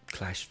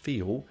Clash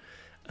feel.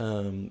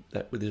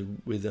 That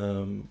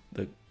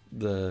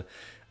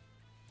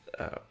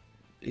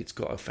it's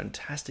got a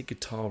fantastic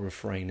guitar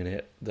refrain in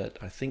it that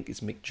I think is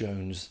Mick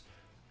Jones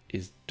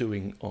is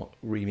doing,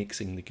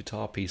 remixing the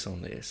guitar piece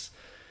on this.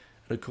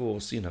 And of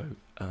course, you know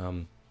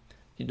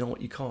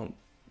what, you can't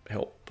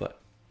help but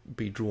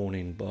be drawn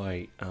in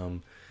by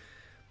Joe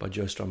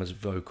Strummer's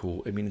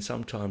vocal. I mean,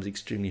 sometimes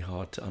extremely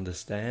hard to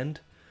understand.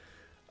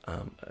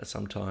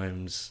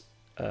 Sometimes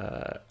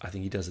I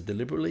think he does it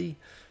deliberately,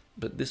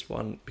 but this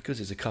one, because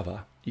it's a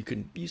cover,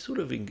 you sort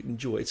of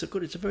enjoy it.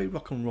 It's a very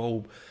rock and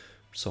roll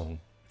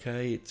song.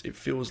 Okay, it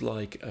feels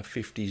like a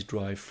 50s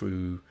drive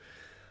through,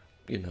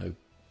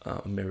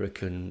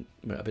 American,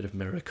 a bit of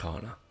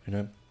Americana,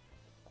 and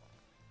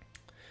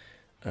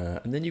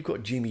then you've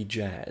got Jimmy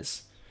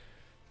Jazz.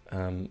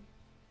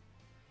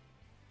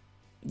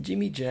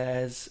 Jimmy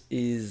Jazz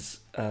is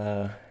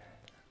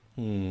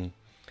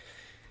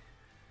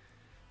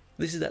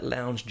this is that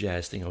lounge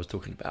jazz thing I was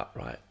talking about,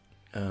 right?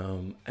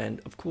 And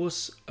of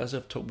course, as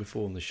I've talked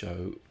before on the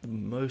show,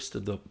 most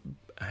of the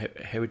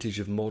heritage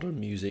of modern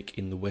music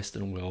in the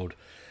Western world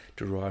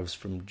derives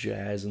from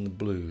jazz and the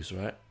blues,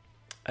 right?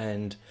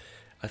 And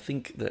I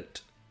think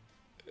that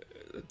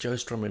Joe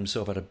Strummer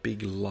himself had a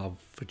big love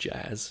for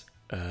jazz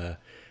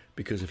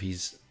because of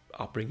his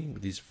upbringing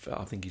with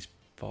I think his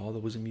father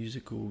was a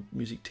music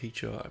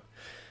teacher.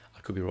 I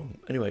could be wrong.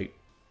 Anyway,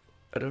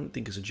 I don't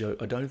think it's a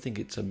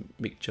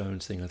Mick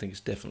Jones thing. I think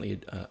it's definitely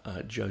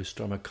a Joe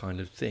Strummer kind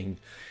of thing.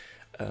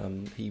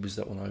 He was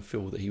that one. I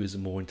feel that he was the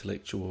more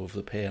intellectual of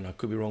the pair, and I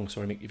could be wrong.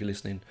 Sorry, Mick, if you're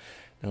listening.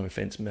 No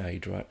offense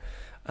made, right?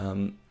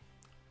 But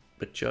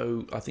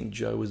I think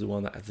Joe was the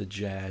one that had the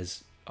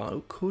jazz.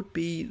 Could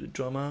be the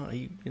drummer.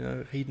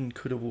 Hayden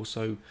could have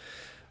also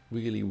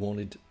really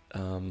wanted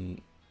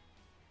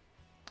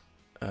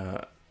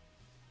a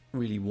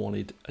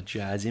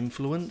jazz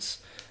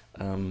influence,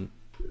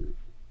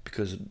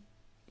 because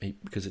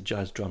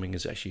jazz drumming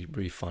is actually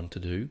really fun to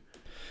do.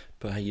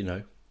 But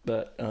hey,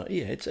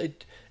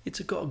 it's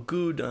got a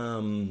good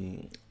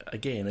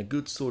a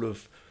good sort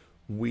of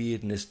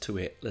weirdness to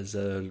it. There's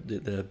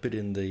the bit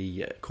in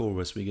the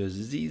chorus where he goes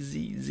z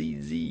z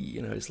z z.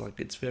 It's like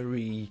it's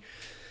very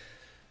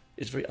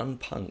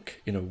unpunk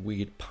in a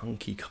weird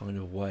punky kind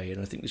of way, and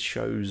I think this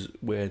shows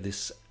where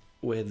this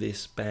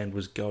band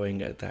was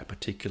going at that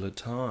particular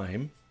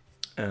time,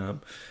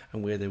 and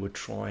where they were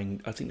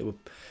trying. I think it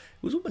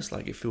was almost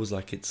like, it feels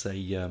like it's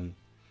a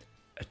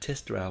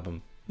tester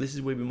album. This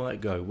is where we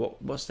might go.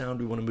 What sound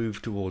do we want to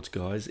move towards,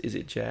 guys? Is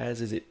it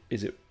jazz? Is it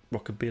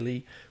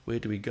rockabilly? Where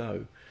do we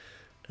go?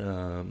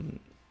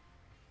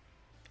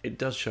 It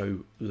does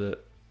show the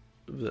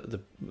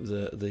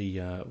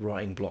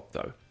writing block,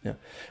 though. Yeah,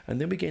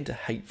 and then we get into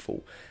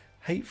Hateful.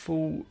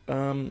 Hateful.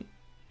 I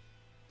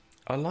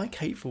like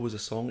Hateful as a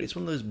song. It's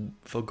one of those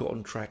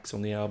forgotten tracks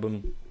on the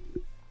album.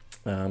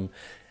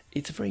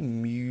 It's a very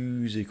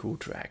musical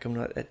track. I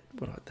mean,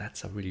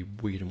 that's a really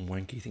weird and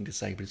wanky thing to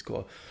say, but it's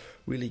got a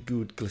really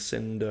good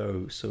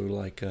glissando, sort of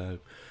like a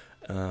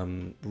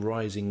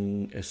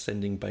rising,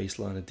 ascending bass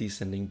line, a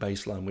descending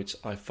bass line, which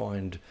I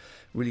find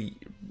really,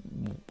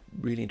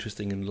 really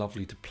interesting and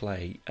lovely to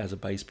play as a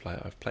bass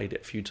player. I've played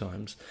it a few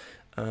times.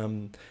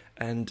 And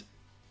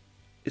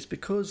it's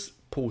because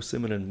Paul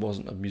Simonon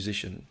wasn't a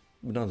musician.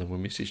 None of them were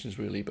musicians,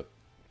 really, but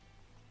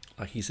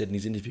like he said in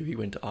his interview, he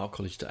went to art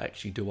college to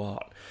actually do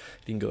art.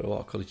 He didn't go to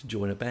art college to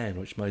join a band,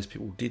 which most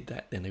people did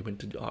that. Then they went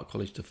to art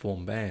college to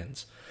form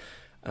bands.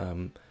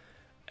 And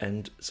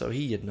so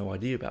he had no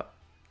idea about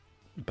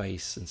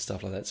bass and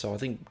stuff like that. So I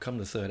think come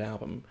the third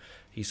album,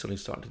 he sort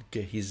of started to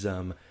get his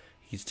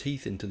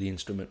teeth into the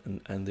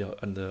instrument and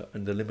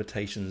the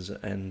limitations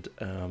and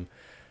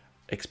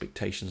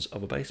expectations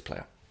of a bass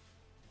player.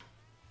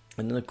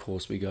 And then, of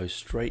course, we go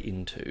straight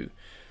into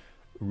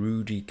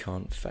Rudy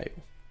Can't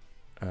Fail.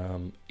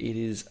 It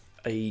is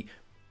if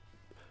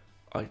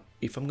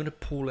I'm going to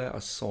pull out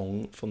a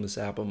song from this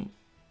album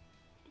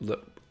that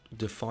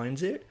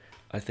defines it,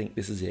 I think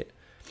this is it.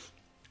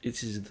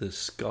 This is the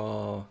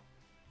ska,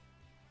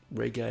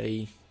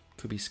 reggae,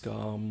 could be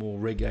ska, more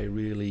reggae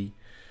really,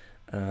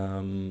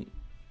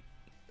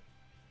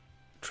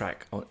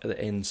 track at the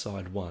end,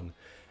 side one.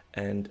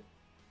 And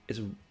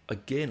it's,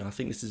 again, I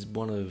think this is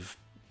one of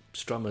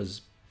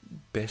Strummer's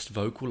best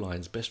vocal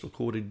lines, best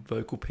recorded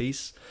vocal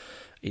piece.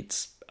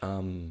 It's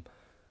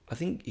I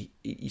think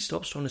he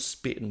stops trying to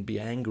spit and be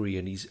angry,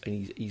 and he's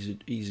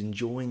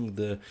enjoying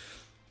the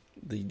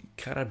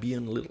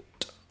Caribbean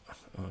lilt.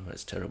 Oh,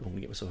 that's terrible. I'm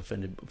gonna get myself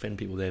offend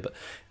people there, but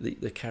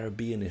the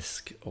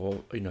Caribbean-esque,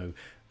 or the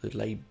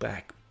laid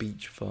back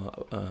beach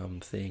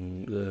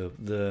thing,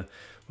 the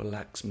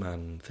relax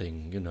man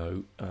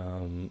thing,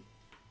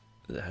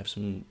 have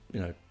some,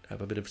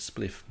 have a bit of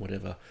spliff,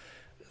 whatever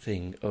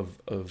thing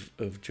of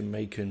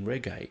Jamaican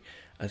reggae.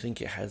 I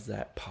think it has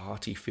that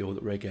party feel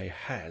that reggae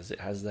has. It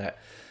has that.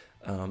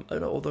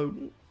 And although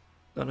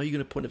I know you're going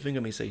to point a finger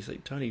at me and say,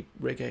 Tony,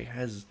 reggae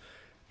has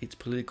its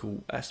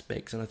political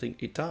aspects, and I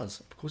think it does.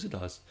 Of course, it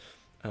does.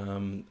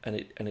 And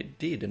it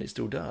did, and it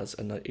still does.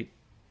 And I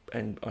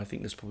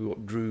think that's probably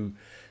what drew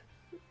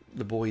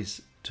the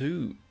boys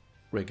to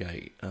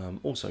reggae.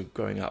 Also,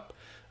 growing up,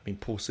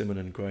 Paul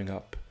Simonon growing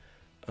up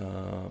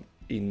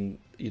in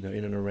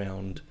and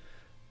around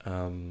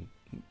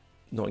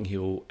Notting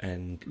Hill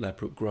and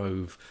Ladbroke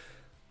Grove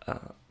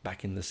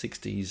back in the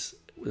 60s,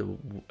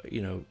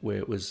 where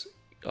it was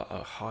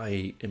a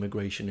high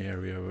immigration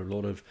area, a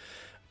lot of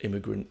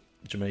immigrant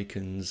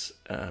Jamaicans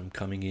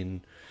coming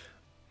in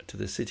to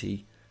the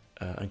city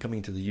and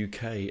coming to the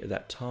UK at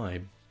that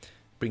time,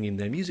 bringing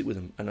their music with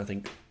them, and I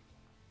think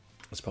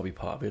that's probably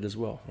part of it as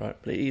well, right?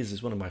 But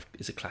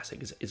it's a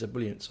classic. It's a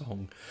brilliant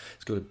song.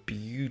 It's got a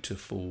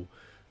beautiful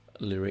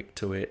lyric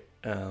to it.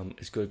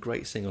 It's got a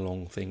great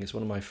sing-along thing. It's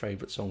one of my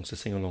favourite songs to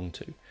sing along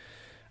to.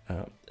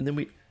 And then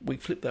we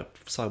flip that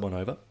side one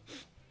over,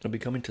 and we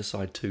come into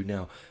side two.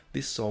 Now,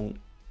 this song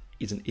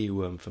is an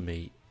earworm for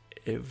me.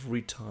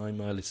 Every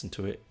time I listen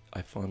to it,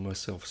 I find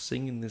myself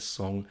singing this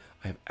song.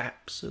 I have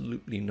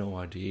absolutely no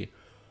idea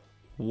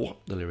what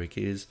the lyric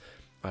is.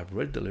 I've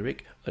read the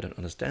lyric. I don't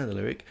understand the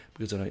lyric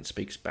because I don't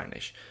speak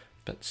Spanish.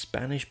 But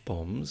Spanish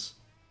Bombs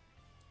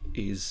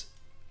is...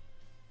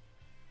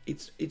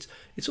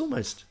 It's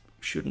almost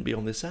shouldn't be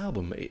on this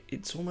album.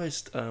 It's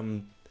almost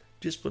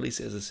just release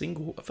it as a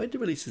single. If I'd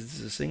released it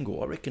as a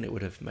single, I reckon it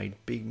would have made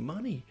big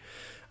money.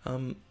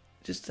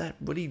 Just that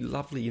really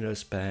lovely,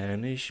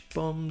 Spanish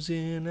Bombs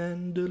in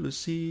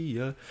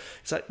Andalusia.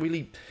 It's like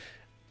really,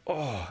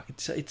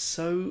 it's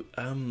so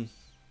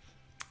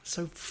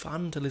so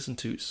fun to listen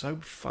to, so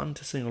fun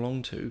to sing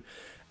along to.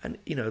 And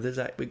there's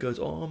that bit goes,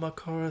 oh my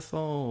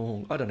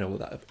corazón. I don't know what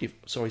that.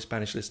 Sorry,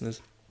 Spanish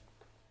listeners.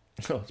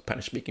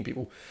 Spanish speaking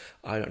people,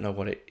 I don't know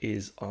what it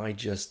is. I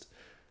just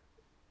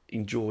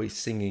enjoy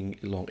singing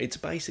along. It's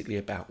basically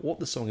about what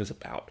the song is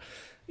about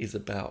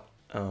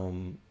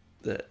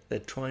that they're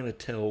trying to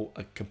tell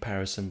a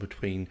comparison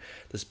between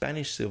the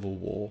Spanish Civil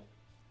War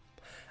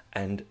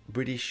and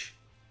British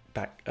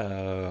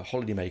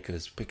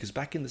holidaymakers, because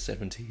back in the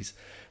 70s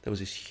there was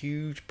this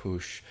huge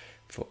push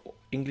for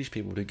English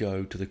people to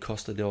go to the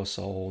Costa del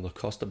Sol, the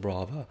Costa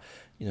Brava,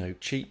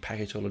 cheap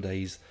package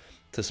holidays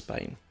to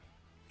Spain.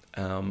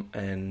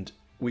 And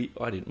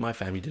my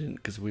family didn't,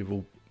 because we were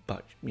all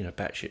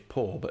batshit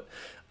poor, but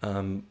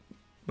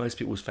most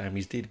people's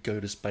families did go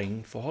to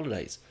Spain for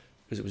holidays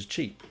because it was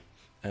cheap.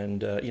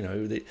 And there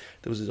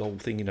was this old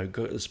thing,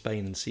 go to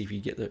Spain and see if you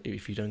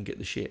don't get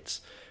the shits,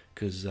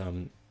 because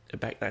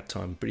back that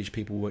time British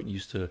people weren't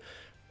used to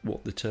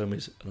what the term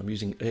is, and I'm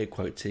using air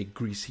quotes here,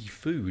 greasy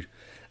food.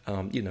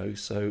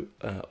 So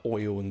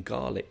oil and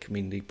garlic.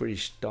 The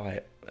British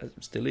diet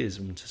still is,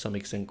 and to some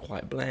extent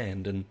quite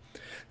bland, and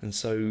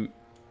so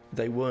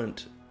they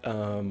weren't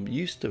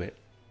used to it,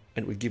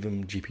 and it would give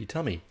them GP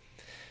tummy.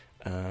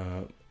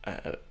 And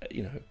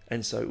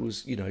so it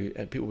was,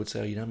 and people would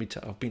say,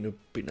 I've been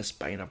to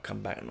Spain, I've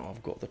come back, and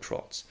I've got the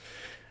trots.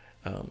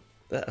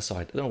 That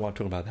aside, I don't know why I'm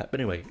talking about that, but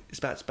anyway, it's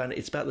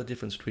about the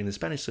difference between the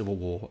Spanish Civil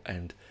War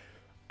and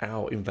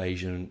our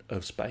invasion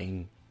of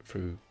Spain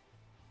through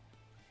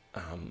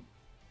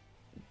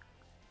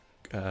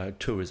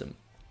tourism.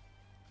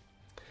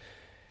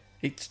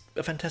 It's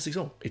a fantastic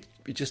song. It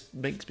just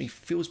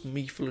fills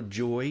me full of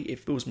joy. It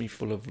fills me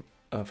full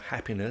of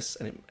happiness,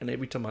 and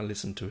every time I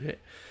listen to it.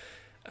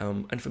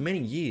 And for many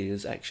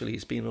years, actually,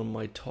 it's been on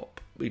my top.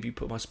 If you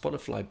put my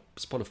Spotify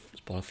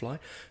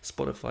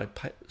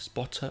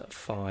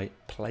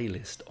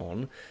playlist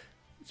on,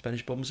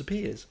 Spanish Bombs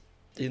appears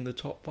in the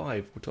top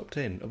 5 or top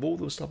 10 of all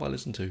the stuff I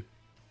listen to,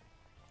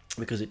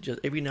 because it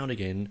just every now and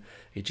again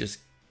I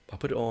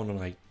put it on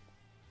and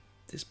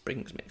this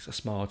makes a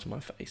smile to my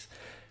face.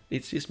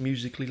 It's just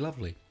musically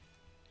lovely.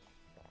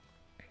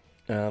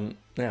 Now,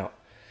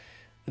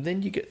 and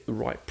then you get the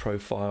right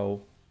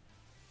profile.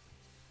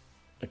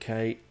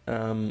 Okay,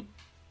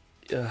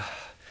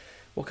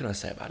 what can I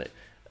say about it?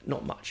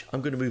 Not much.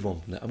 I'm going to move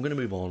on from that. I'm going to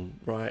move on,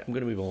 right? I'm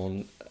going to move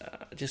on.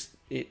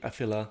 A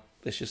filler.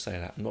 Let's just say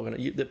that. I'm not going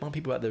to. There are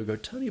people out there who go,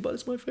 Tony, but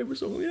it's my favourite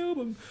song on the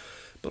album.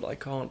 But I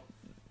can't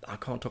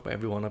talk about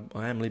everyone.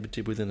 I am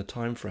limited within a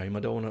time frame. I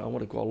want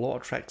to got a lot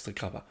of tracks to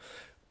cover.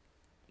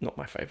 Not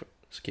my favourite.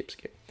 Skip.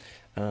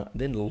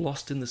 Then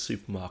Lost in the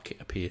Supermarket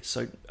appears.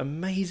 So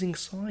amazing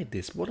side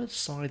this. What a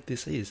side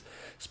this is.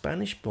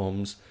 Spanish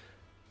Bombs.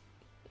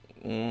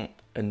 And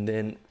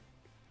then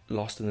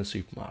Lost in the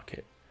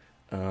Supermarket.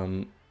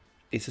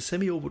 It's a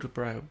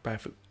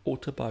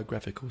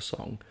semi-autobiographical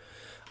song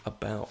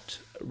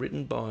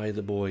written by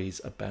the boys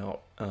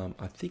about,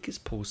 I think it's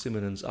Paul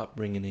Simonon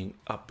upbringing in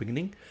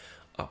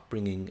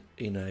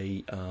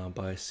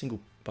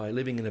by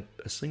living in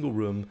a single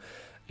room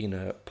in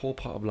a poor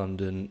part of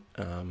London,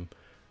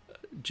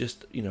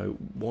 just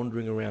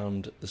wandering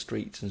around the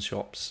streets and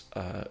shops,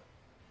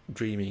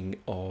 dreaming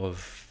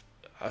of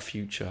a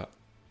future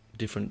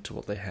different to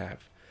what they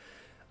have.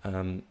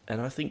 And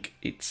I think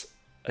it's,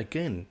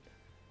 again,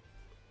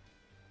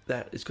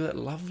 that it's got that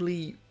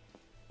lovely,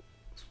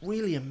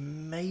 really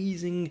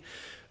amazing,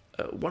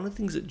 one of the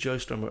things that Joe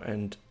Strummer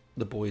and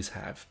the boys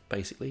have,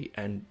 basically,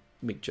 and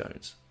Mick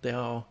Jones, they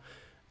are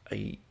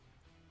a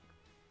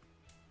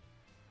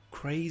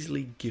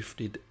crazily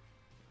gifted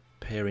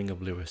pairing of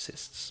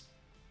lyricists.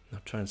 I'll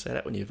try and say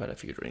that when you've had a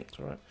few drinks,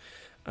 all right?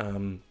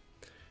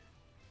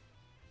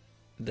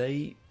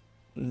 They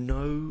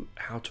know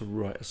how to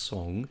write a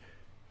song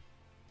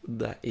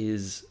that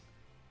is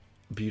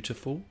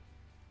beautiful,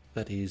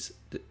 that is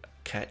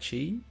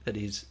catchy, that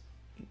is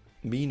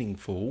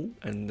meaningful,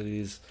 and that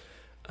is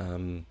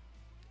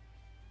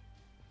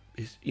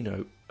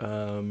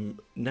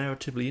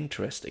narratively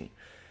interesting.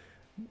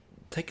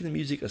 Taking the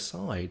music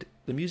aside,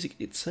 the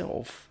music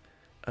itself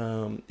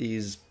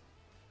is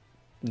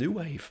new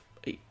wave.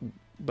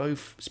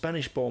 Both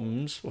Spanish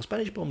Bombs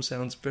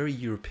sounds very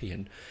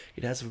European.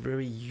 It has a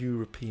very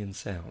European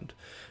sound.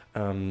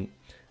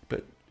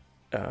 But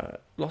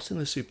Lost in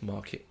the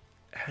Supermarket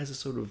has a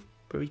sort of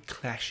very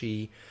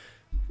clashy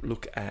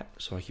look at,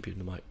 sorry I keep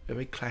hitting the mic, a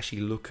very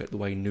clashy look at the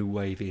way new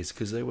wave is,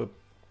 because they were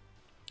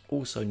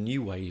also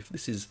new wave.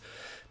 This is,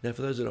 now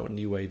for those who don't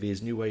know what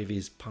new wave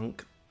is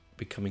punk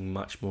becoming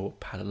much more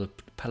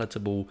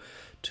palatable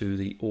to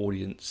the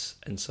audience,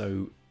 and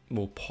so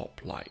more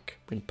pop-like.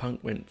 When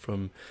punk went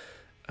from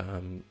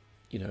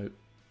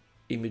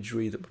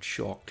imagery that would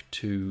shock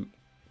to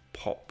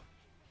pop,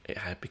 it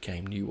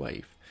became new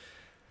wave.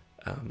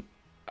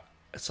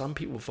 Some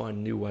people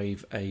find new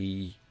wave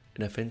an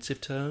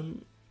offensive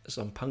term.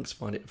 Some punks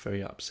find it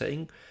very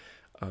upsetting.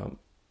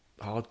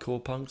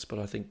 Hardcore punks, but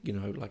I think,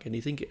 like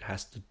anything, it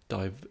has to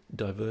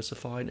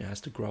diversify and it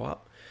has to grow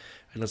up.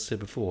 And as I said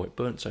before, it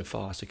burnt so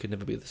fast it could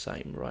never be the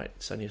same, right?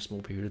 It's only a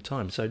small period of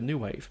time. So new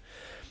wave.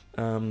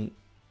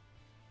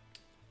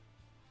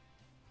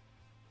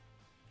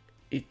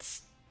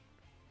 It's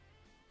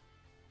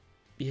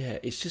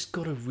just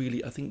got a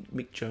really, I think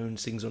Mick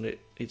Jones sings on it.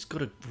 It's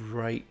got a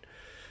great,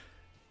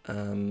 I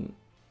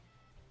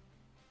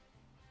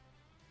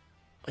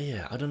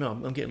don't know.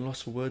 I'm getting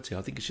lost for words here.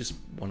 I think it's just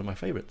one of my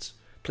favourites.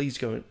 Please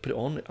go and put it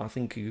on. I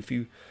think if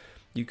you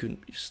can,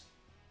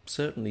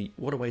 certainly,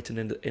 what a way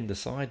to end the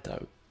side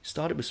though.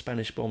 Start it with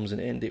Spanish Bombs and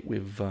end it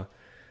with, oh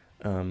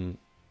no,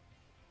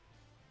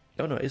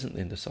 it isn't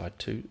the end of side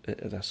two.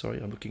 Sorry,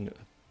 I'm looking at,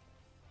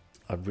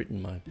 I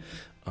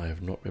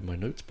have not read my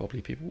notes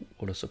properly, people.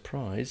 What a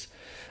surprise.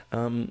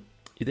 You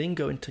then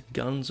go into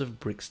Guns of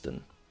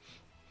Brixton.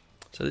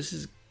 So this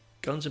is,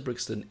 Guns of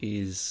Brixton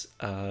is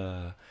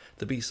the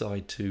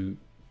B-side to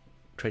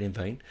Tread in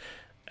Vain,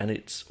 and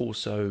it's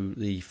also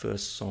the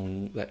first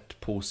song that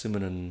Paul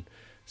Simonon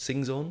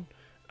sings on.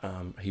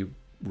 He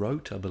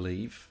wrote, I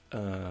believe.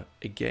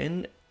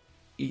 Again,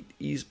 it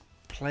is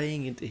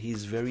playing into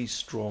his very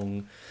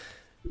strong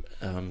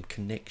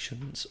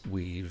connections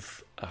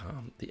with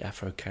the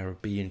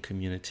Afro-Caribbean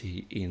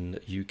community in the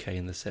UK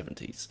in the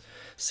late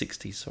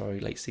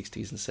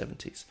 60s and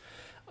 70s.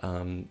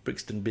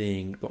 Brixton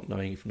being,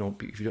 if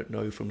you don't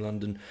know from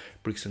London,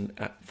 Brixton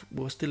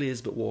still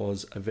is, but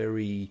was a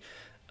very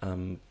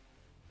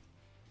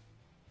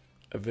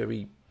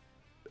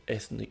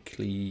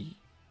ethnically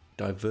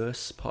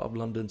diverse part of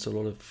London. So a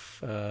lot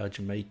of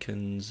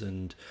Jamaicans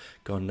and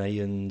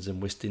Ghanaians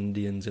and West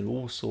Indians and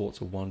all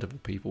sorts of wonderful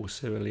people,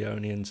 Sierra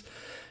Leoneans,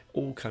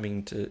 all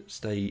coming to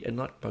stay. And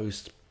like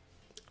most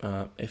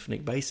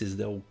ethnic bases,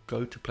 they'll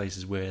go to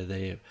places where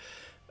they're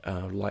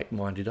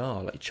like-minded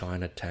are, like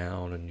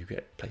Chinatown, and you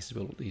get places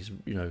where these,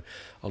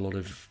 a lot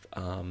of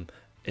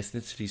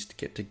ethnicities to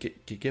get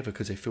together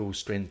because they feel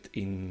strength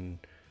in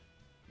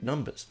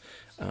numbers.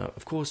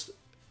 Of course,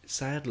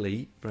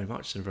 sadly, very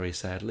much and very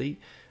sadly,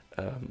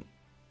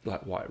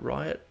 like White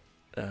Riot,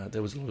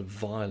 there was a lot of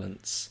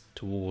violence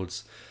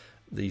towards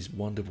these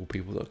wonderful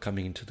people that are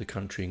coming into the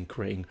country and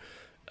creating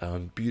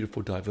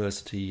beautiful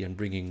diversity and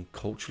bringing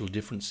cultural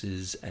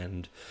differences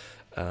and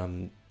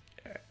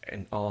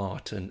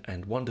art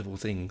and wonderful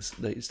things.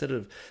 Instead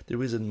of,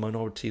 there is a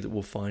minority that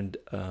will find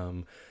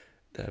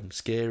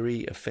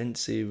scary,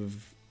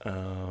 offensive,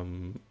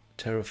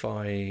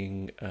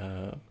 terrifying,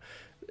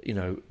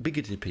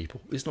 bigoted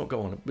people. Let's not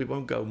go on. We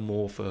won't go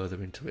more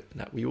further into it than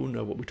that. We all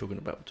know what we're talking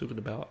about. We're talking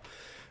about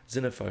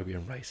xenophobia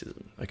and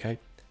racism, okay?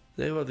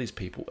 There are these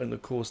people, and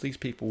of course these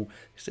people,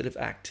 instead of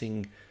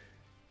acting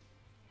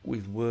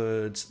with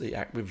words, they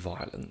act with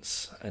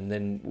violence, and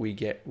then we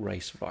get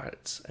race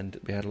riots. And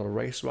we had a lot of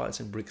race riots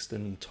in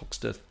Brixton,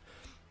 Toxteth,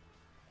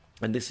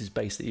 and this is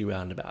basically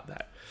around about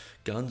that.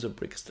 Guns of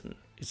Brixton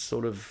is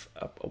sort of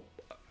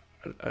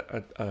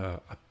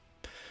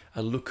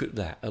a look at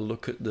that, a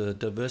look at the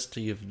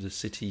diversity of the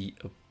city,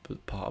 of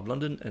part of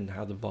London, and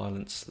how the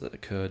violence that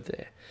occurred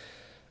there.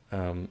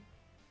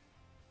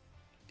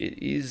 It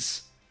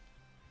is.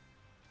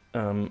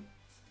 Sorry,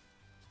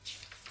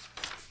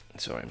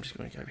 I'm just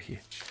going to go over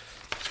here.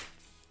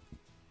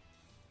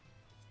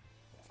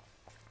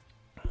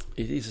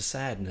 It is a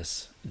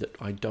sadness that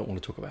I don't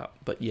want to talk about,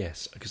 but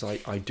yes, because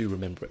I do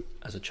remember it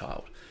as a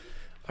child.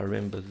 I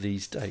remember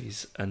these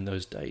days and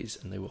those days,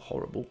 and they were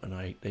horrible.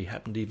 And they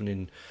happened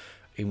even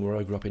in where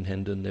I grew up in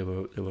Hendon. There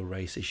were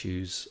race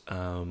issues,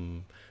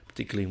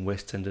 particularly in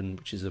West Hendon,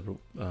 which is a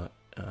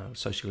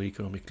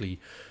socioeconomically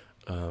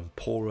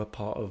poorer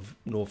part of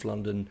North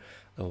London.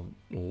 A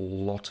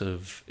lot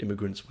of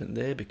immigrants went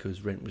there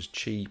because rent was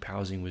cheap,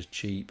 housing was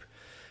cheap.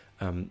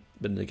 But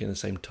again, at the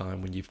same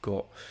time, when you've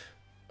got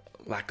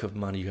lack of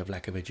money, you have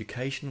lack of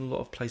education in a lot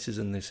of places,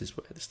 and this is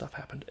where this stuff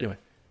happened. Anyway,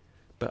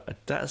 but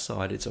that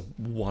aside, it's a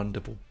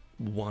wonderful,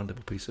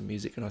 wonderful piece of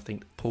music, and I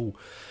think Paul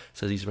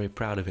says he's very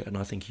proud of it, and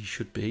I think he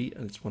should be.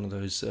 And it's one of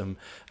those,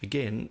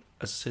 again,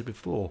 as I said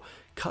before,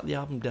 cut the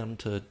album down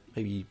to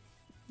maybe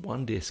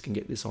one disc and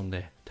get this on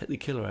there. Take the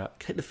killer out,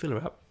 take the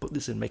filler out, put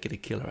this in, make it a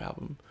killer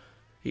album.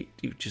 It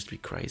would just be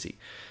crazy.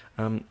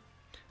 And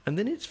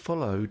then it's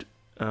followed,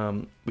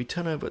 we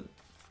turn over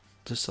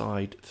to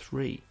side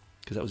 3,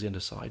 because that was the end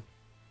of side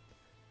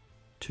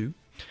 2.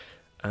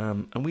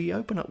 And we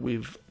open up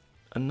with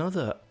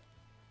another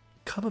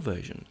cover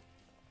version.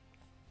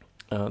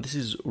 This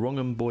is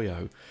Wrong'em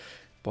Boyo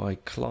by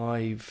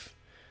Clive.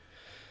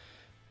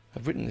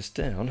 I've written this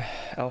down.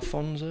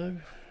 Alfonso,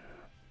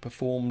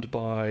 performed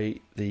by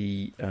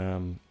the.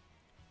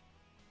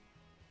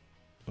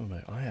 Oh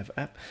no, I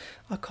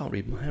can't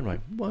read my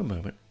handwriting. One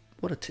moment.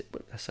 What a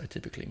tip! That's so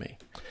typically me.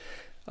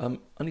 I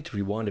need to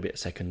rewind a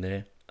second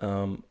there.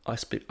 I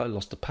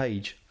lost a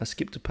page. I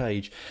skipped a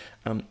page.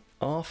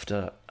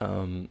 After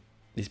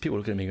these people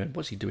looking at me going,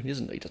 "What's he doing? He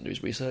doesn't do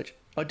his research."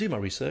 I do my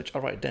research. I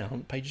write it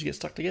down. Pages get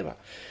stuck together.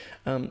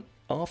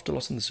 After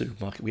Lost in the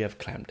Supermarket, we have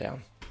Clamp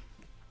Down,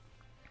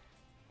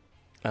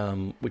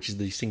 which is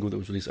the single that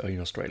was released early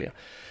in Australia.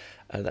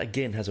 That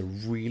again has a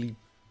really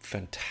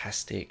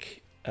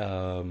fantastic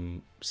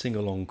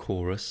sing-along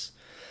chorus.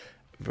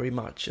 Very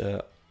much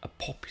a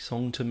pop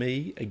song to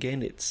me.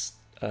 Again, it's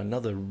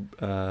another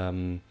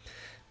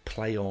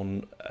play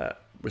on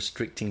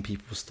restricting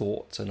people's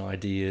thoughts and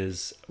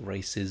ideas,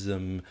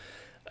 racism,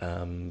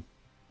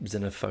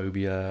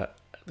 xenophobia,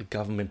 the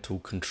governmental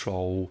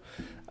control,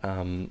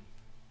 looking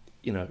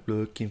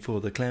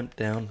for the clamp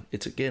down.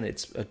 It's a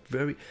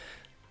very,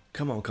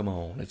 come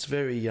on. It's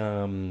very,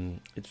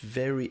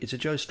 it's a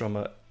Joe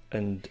Strummer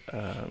and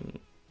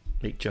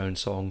Mick Jones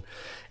song.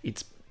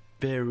 It's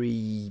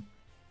very,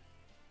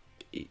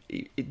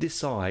 this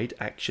side,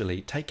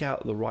 actually, take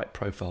out the right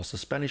profiles. So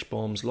Spanish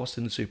Bombs, Lost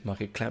in the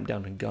Supermarket, Clamp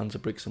Down, and Guns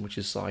of Brixton, which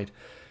is side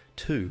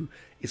 2,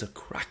 is a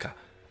cracker.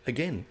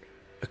 Again,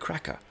 a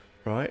cracker,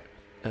 right?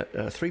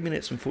 3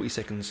 minutes and 40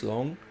 seconds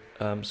long.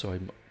 Sorry,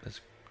 there's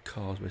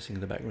cars racing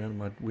in the background.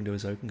 My window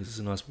is open because it's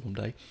a nice warm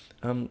day.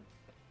 Oh,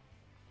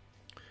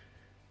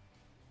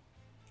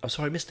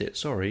 sorry, I missed it.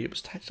 Sorry, it was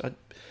attached.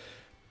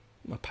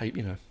 My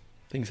paper,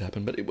 things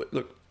happen. But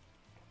look,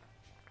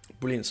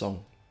 brilliant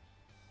song.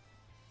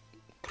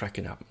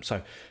 Cracking up.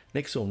 So,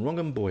 next song,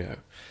 Wrong'em Boyo.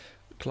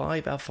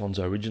 Clive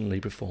Alfonso originally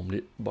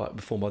performed by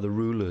the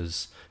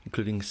Rulers,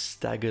 including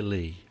Stagger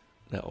Lee.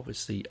 Now,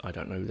 obviously, I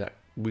don't know who that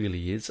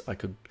really is.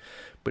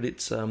 But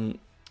it's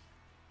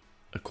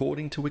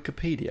according to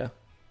Wikipedia.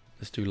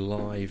 Let's do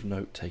live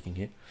note taking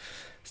here.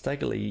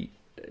 Stagger Lee,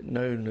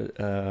 known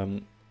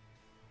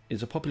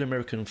is a popular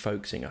American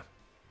folk singer.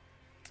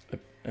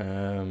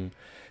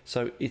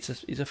 So it's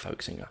a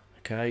folk singer.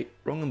 Okay,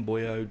 Wrong'em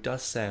Boyo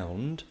does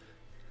sound.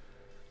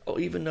 Or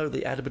even though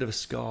they add a bit of a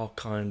ska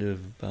kind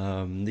of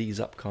knees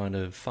up kind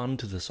of fun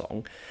to the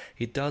song,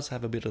 it does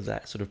have a bit of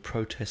that sort of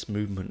protest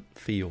movement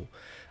feel,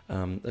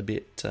 a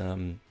bit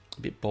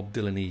Bob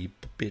Dylan-y,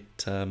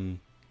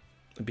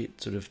 a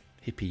bit sort of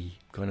hippie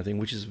kind of thing,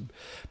 which is a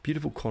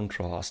beautiful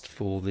contrast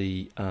for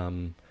the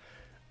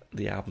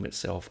album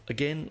itself.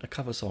 Again, a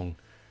cover song.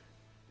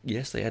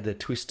 Yes, they add their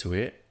twist to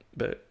it,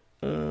 but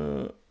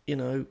does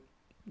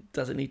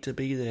it need to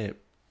be there?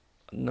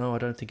 No, I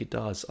don't think it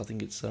does. I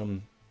think it's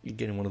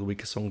again one of the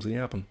weaker songs in the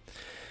album.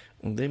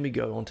 And then we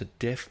go on to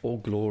Death or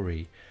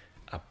Glory,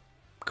 a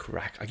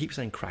crack. I keep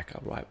saying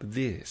cracker, right? But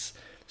this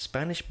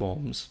Spanish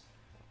Bombs,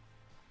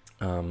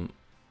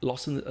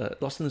 Lost in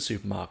the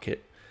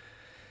Supermarket,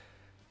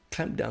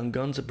 Clamp Down,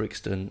 Guns of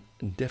Brixton,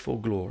 and Death or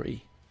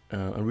Glory,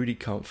 and Rudy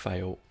Can't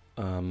Fail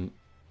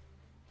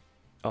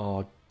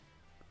are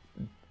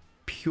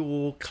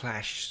pure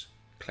Clash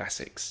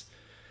classics.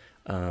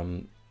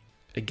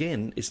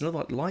 Again, it's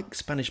not like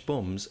Spanish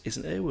Bombs. It's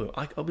an airworm.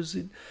 I was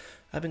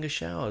having a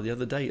shower the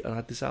other day, and I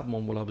had this album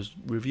on while I was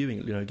reviewing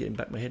it, getting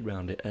back my head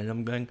around it, and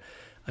I'm going,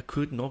 I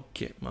could not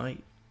get my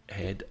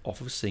head off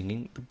of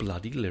singing the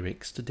bloody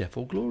lyrics to Death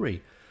or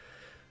Glory.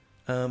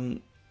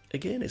 Again,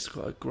 it's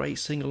got a great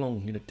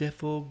sing-along,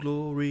 Death or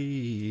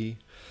Glory,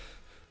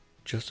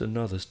 just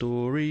another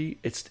story.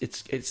 It's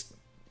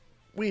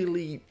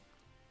really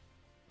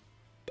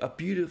a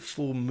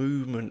beautiful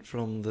movement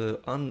from the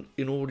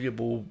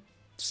inaudible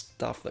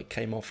stuff that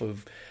came off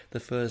of the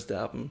first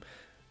album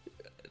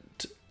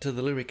to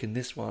the lyric in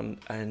this one,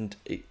 and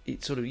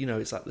it sort of, you know,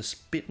 it's like the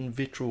spit and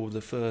vitriol of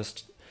the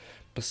first,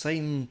 the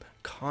same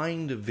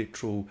kind of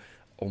vitriol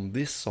on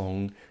this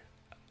song,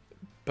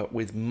 but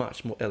with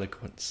much more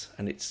eloquence.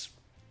 And it's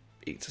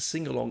a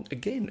sing-along.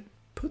 Again,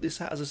 put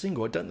this out as a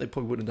single. I don't think they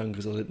probably wouldn't have done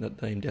because I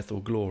didn't name Death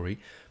or Glory,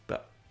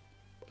 but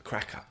a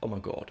cracker. Oh my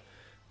God.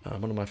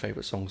 One of my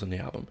favourite songs on the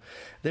album.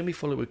 Then we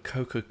follow with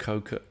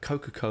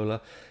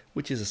Coca-Cola,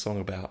 which is a song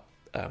about,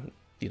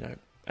 you know,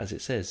 as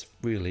it says,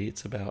 really,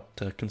 it's about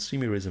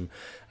consumerism,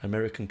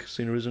 American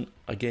consumerism.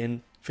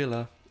 Again,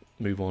 filler,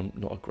 move on,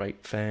 not a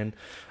great fan.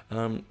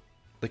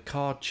 The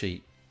card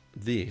cheat,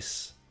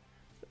 this,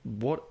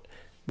 what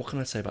can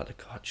I say about the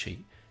card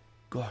sheet?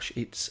 Gosh,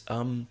 it's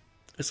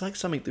like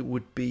something that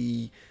would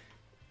be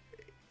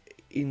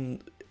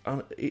in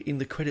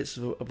the credits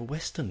of a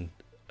Western.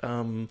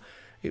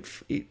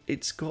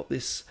 It's got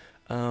this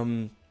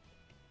what's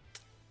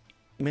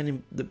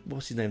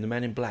his name? The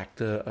Man in Black,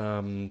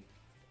 the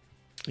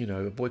you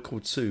know, A Boy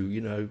Called Sue. You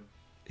know,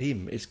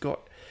 him. It's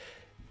got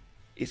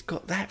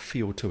that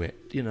feel to it.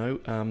 You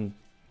know,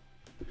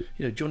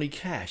 Johnny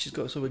Cash. It's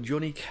got sort of a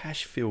Johnny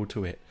Cash feel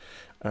to it,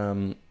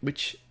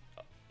 which,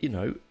 you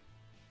know,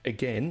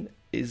 again,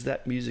 is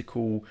that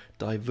musical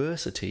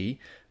diversity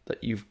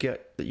that you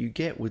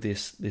get with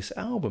this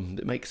album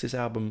that makes this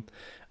album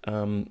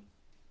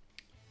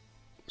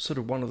sort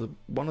of one of the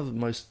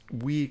most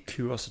weird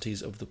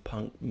curiosities of the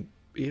punk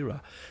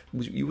era.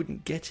 You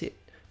wouldn't get it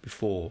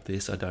before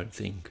this, I don't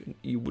think.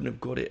 You wouldn't have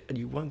got it, and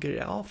you won't get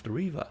it after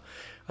either.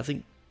 I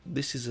think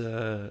this is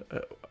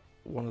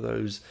one of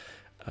those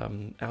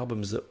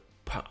albums that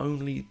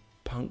only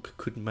punk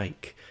could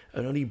make,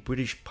 and only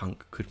British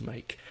punk could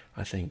make,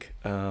 I think,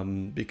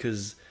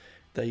 because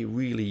they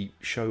really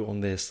show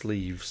on their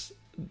sleeves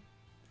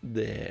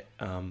their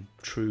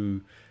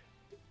true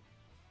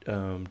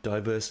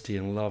diversity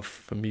and love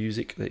for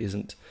music that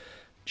isn't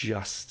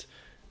just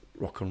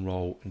rock and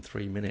roll in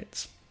 3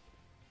 minutes.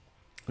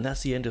 And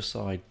that's the end of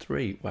side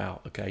 3.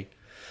 Wow, okay.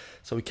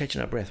 So we're catching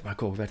our breath. My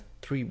God, we've had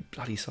 3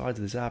 bloody sides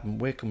of this album.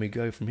 Where can we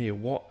go from here?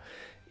 What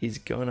is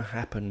going to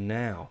happen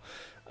now?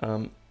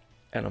 And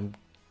I'm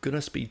going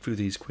to speed through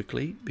these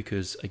quickly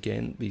because,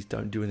 again, these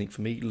don't do anything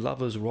for me.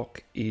 Lovers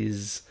Rock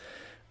is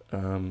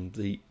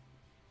the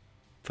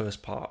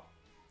first part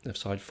of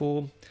side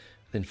 4.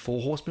 Then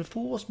Four Horsemen.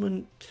 Four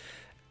Horsemen,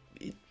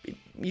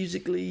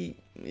 musically,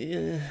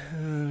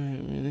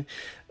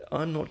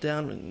 I'm not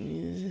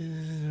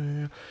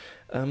down.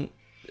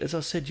 As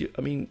I said,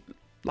 I mean,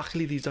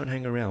 luckily these don't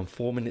hang around.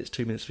 4 minutes,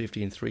 2 minutes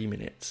 50, and 3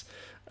 minutes.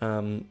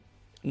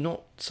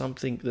 Not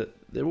something that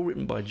they're all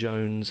written by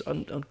Jones. I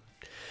don't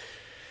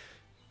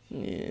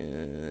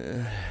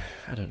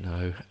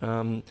know.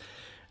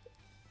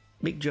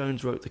 Mick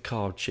Jones wrote the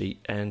card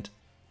sheet, and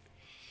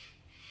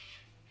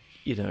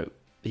you know,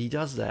 he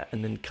does that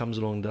and then comes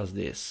along and does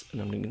this,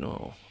 and I'm thinking,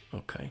 oh,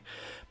 okay.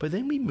 But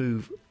then we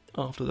move,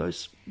 after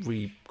those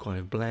 3 kind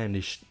of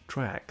blandish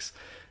tracks,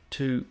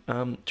 to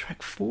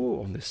track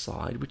 4 on this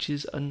side, which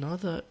is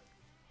another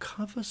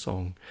cover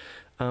song,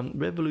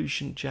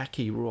 Revolution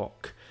Jackie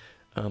Rock,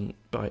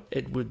 by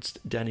Edwards,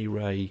 Danny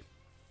Ray,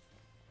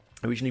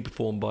 originally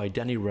performed by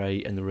Danny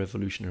Ray and the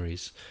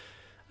Revolutionaries.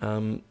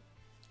 It's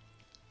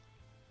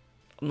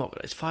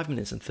 5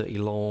 minutes and 30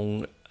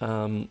 long.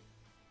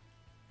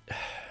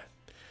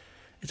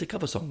 It's a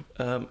cover song.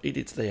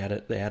 They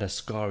had a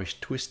scarish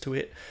twist to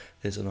it.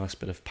 There's a nice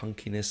bit of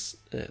punkiness.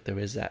 There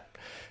is that,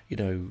 you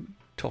know,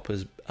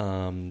 Topper's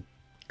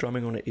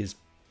drumming on it is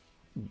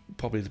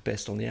probably the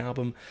best on the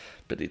album,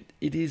 but it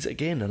is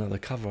again another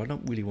cover. I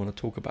don't really want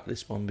to talk about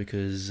this one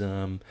because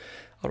I'd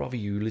rather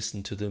you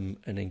listen to them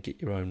and then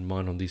get your own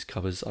mind on these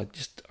covers. I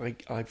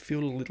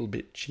feel a little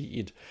bit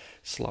cheated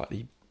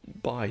slightly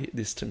by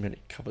this too many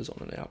covers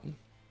on an album.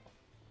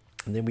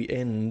 And then we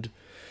end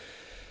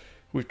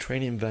with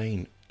Train in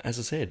Vain. As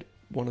I said,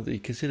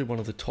 considered one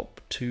of the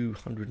top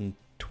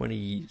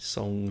 220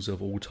 songs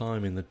of all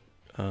time in the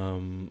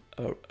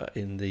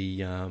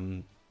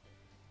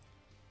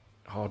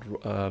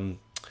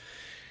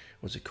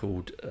what's it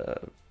called?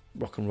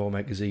 Rock and Roll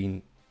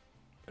Magazine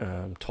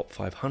top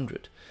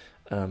 500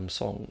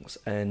 songs,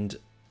 and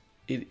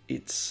it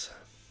is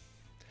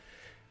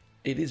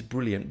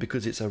brilliant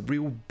because it's a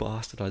real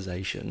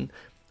bastardization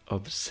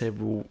of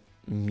several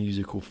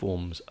musical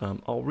forms.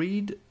 I'll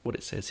read what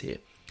it says here.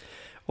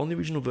 On the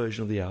original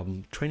version of the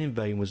album, Train in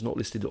Vain was not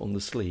listed on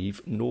the sleeve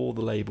nor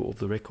the label of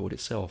the record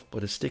itself,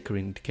 but a sticker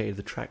indicated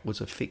the track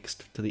was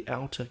affixed to the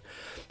outer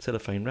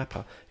cellophane wrapper.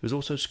 It was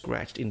also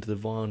scratched into the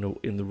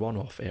vinyl in the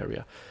runoff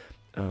area,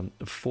 the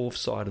 4th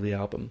side of the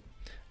album.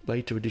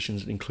 Later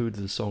editions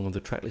included the song on the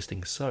track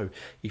listing. So,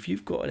 if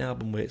you've got an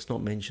album where it's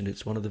not mentioned,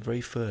 it's one of the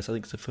very first, I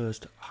think it's the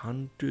first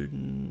 100,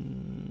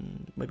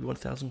 maybe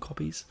 1,000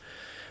 copies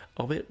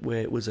of it,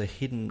 where it was a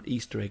hidden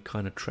Easter egg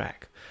kind of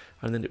track.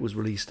 And then it was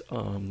released,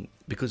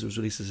 because it was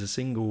released as a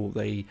single,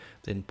 they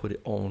then put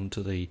it on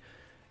to the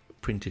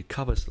printed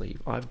cover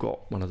sleeve. I've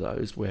got one of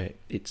those where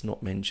it's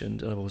not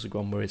mentioned, and I've also got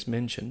one where it's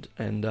mentioned.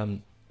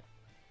 And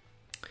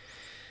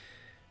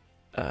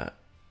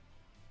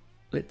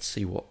let's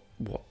see what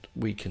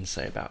we can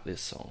say about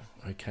this song.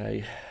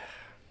 Okay.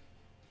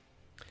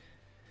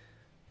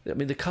 I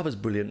mean, the cover's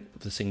brilliant.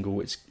 The single,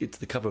 it's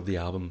the cover of the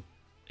album.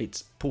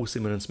 It's Paul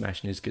Simonon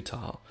smashing his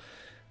guitar.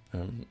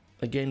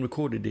 Again,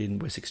 recorded in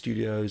Wessex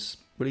Studios,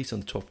 released on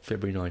the 12th of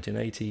February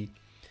 1980.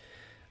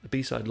 The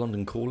B-side,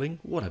 London Calling.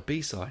 What a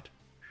B-side.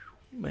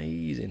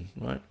 Amazing,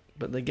 right?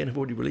 But again, I've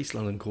already released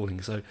London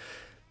Calling, so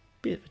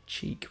bit of a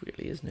cheek,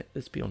 really, isn't it?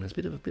 Let's be honest.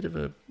 Bit of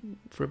a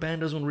for a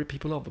band that doesn't want to rip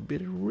people off, a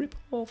bit of a rip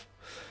off.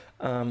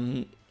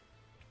 Now,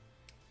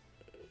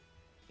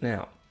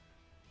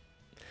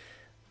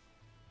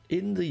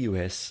 in the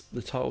US,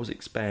 the title was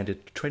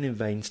expanded to Tread in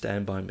Vain,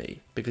 Stand By Me,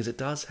 because it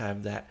does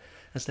have that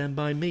Stand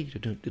By Me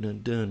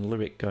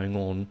lyric going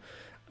on.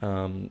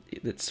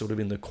 That's sort of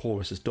in the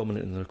chorus, it's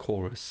dominant in the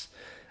chorus.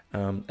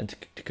 And to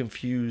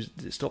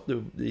stop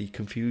the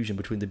confusion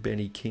between the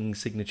Benny King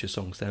signature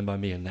song Stand By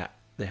Me and that,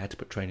 they had to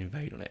put Train in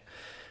Vain on it.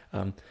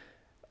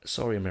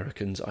 Sorry,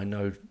 Americans, I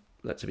know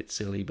that's a bit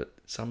silly, but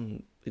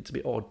it's a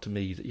bit odd to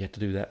me that you had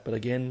to do that. But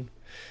again,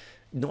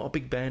 not a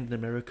big band in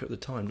America at the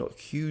time, not a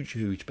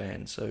huge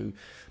band, so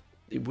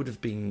it would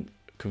have been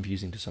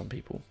confusing to some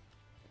people.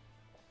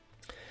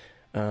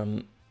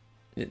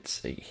 Let's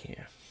see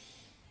here.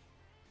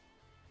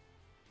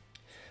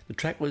 The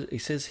track was, he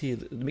says here,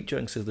 Mick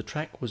Jones says, the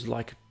track was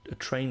like a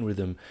train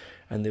rhythm,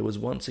 and there was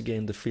once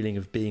again the feeling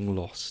of being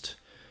lost.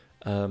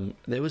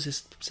 There was a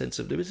sense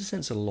of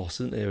loss,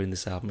 isn't there, in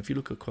this album? If you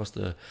look across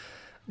and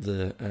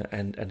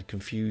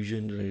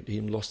confusion,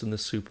 him lost in the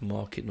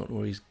supermarket, not knowing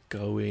where he's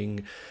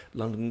going,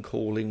 London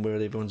Calling, where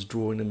everyone's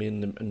drawing them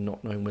in and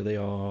not knowing where they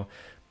are,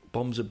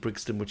 Guns of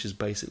Brixton, which is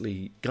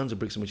basically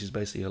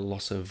a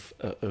loss of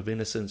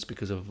innocence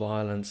because of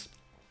violence.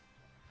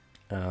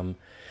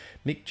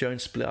 Mick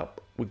Jones split up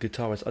with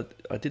guitarist.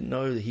 I didn't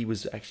know that he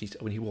was actually,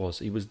 when he was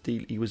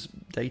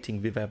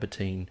dating Viv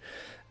Albertine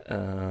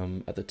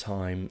at the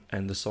time,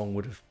 and the song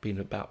would have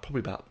been probably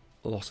about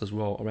loss as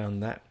well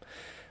around that.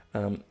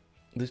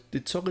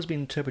 The song has been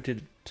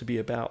interpreted to be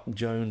about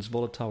Jones'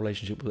 volatile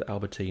relationship with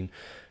Albertine,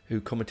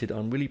 who commented,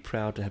 "I'm really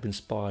proud to have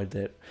inspired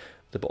that,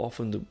 but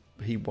often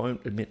he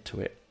won't admit to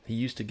it. He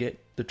used to get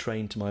the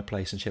train to my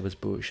place in Shepherd's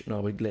Bush, and I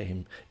would let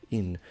him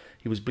in.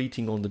 He was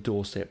beating on the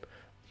doorstep.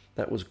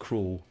 That was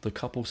cruel. The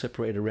couple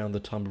separated around the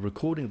time of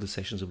recording the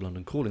sessions of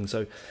London Calling."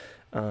 So,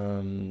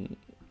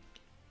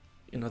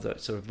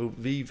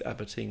 Viv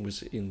Albertine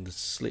was in the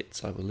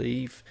Slits, I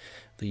believe,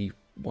 the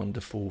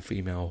wonderful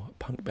female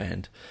punk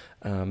band.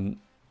 And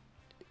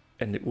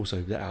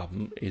also the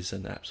album is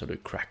an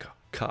absolute cracker.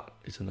 Cut.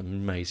 It's an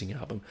amazing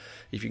album.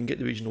 If you can get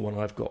the original one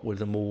I've got with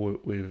them all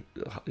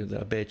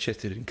they're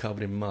bare-chested and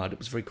covered in mud, it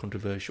was very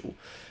controversial.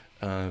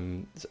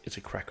 It's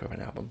a cracker of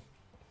an album.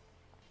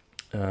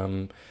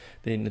 Then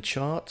in the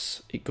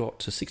charts, it got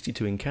to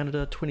 62 in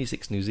Canada,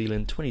 26 in New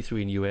Zealand,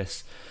 23 in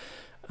US.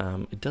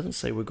 It doesn't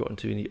say we got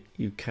into in the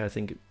UK. I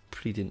think it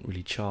didn't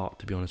really chart,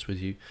 to be honest with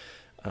you,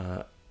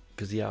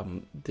 because the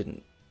album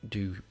didn't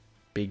do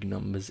big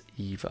numbers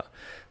either.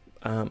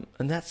 And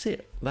that's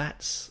it.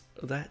 That's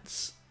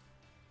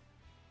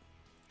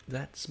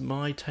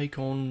my take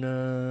on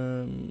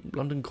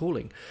London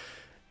Calling.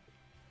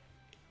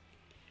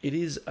 It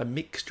is a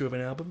mixture of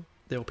an album.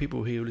 There are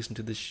people who listen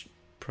to this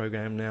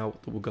program now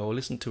that will go,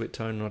 listen to it,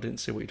 Tone, I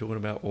didn't see what you're talking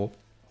about, or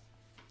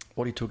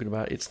what are you talking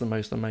about? It's the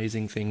most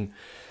amazing thing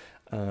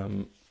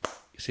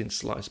since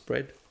sliced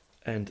bread,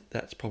 and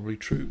that's probably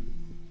true.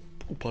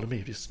 Oh, pardon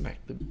me, I just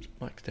smacked the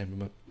mic stand with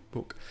my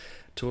book.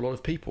 To a lot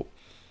of people,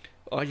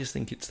 I just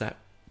think it's that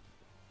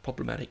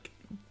problematic.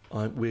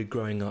 We're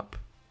growing up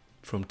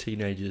from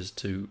teenagers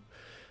to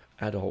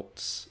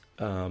adults,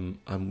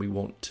 and we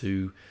want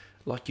to,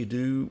 like you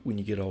do when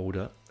you get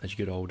older. As you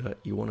get older,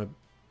 you want to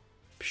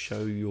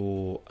show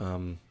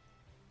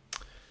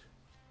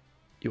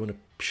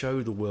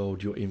the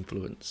world your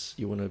influence.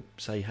 You want to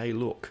say, hey,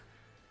 look,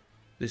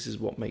 this is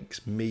what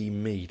makes me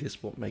me. This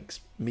is what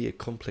makes me a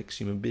complex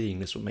human being.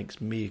 This is what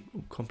makes me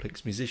a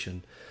complex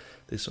musician.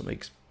 This is what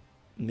makes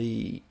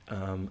me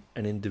an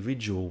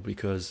individual,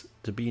 because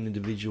to be an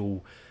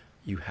individual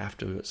you have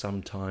to at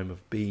some time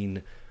have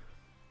been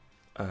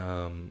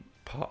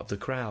part of the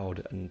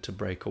crowd and to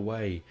break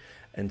away,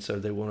 and so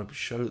they want to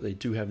show that they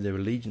do have their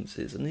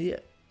allegiances. And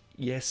yet,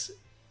 yes,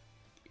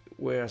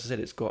 whereas I said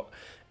it's got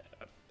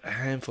a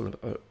handful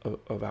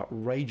of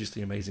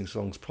outrageously amazing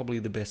songs, probably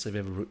the best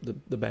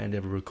the band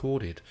ever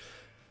recorded,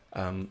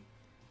 but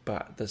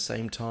at the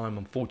same time,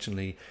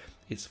 unfortunately,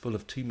 it's full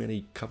of too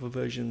many cover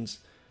versions,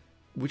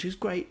 which is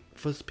great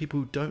for people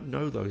who don't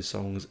know those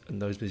songs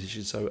and those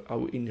musicians. So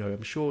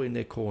I'm sure in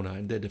their corner,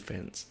 in their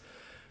defense,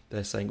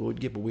 they're saying, well,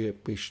 yeah, but we're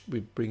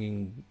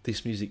bringing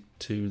this music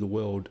to the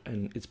world,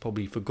 and it's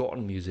probably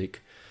forgotten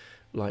music,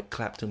 like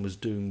Clapton was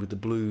doing with the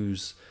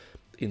blues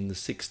in the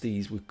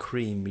 60s with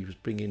Cream. He was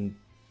bringing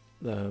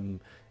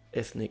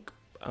ethnic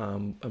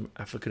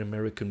African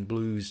American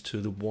blues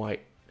to the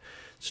white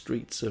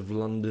streets of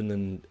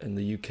London and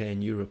the UK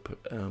and Europe.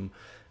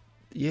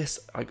 Yes,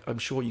 I'm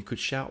sure you could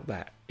shout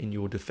that in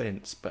your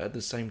defence, but at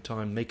the same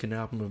time, make an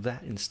album of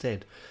that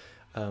instead.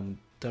 I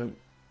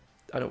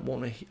don't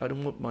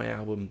want my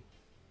album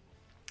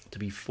to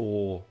be 3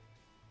 or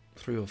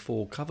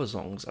 4 cover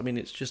songs. I mean,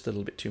 it's just a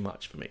little bit too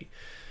much for me.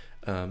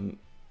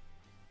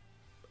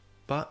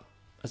 But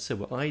as I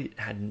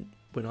said,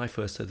 when I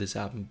first heard this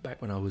album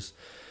back when I was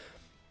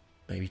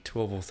maybe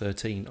 12 or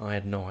 13, I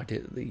had no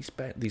idea that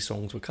these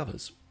songs were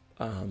covers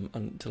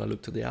until I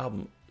looked at the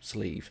album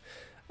sleeve.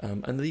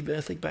 And even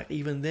I think back,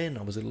 even then,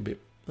 I was a little bit,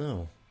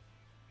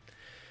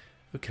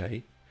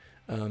 okay.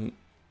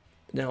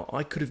 Now,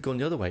 I could have gone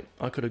the other way.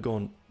 I could have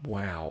gone,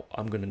 wow,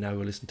 I'm going to now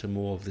listen to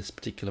more of this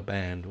particular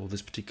band or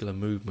this particular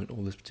movement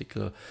or this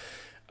particular...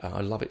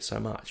 I love it so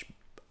much.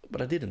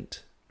 But I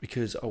didn't,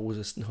 because I was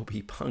a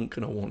snobby punk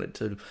and I wanted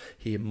to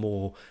hear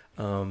more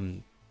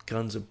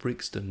Guns of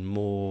Brixton,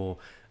 more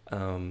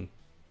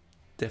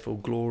Death or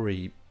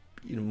Glory,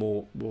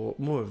 more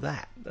of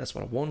that. That's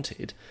what I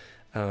wanted.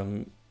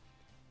 And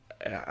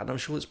I'm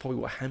sure that's probably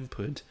what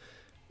hampered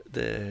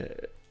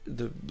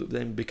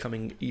them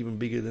becoming even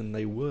bigger than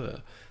they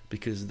were,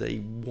 because they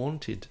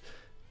wanted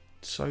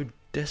so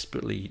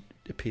desperately,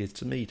 it appears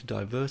to me, to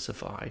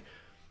diversify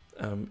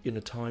in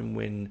a time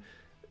when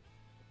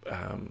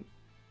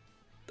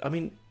I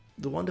mean,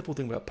 the wonderful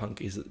thing about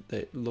punk is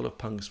that a lot of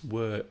punks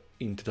were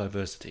into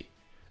diversity,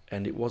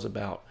 and it was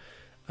about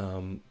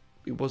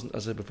it wasn't,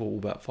 as I said before, all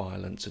about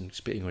violence and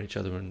spitting on each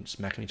other and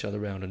smacking each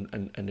other around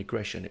and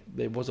aggression.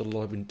 There was a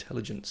lot of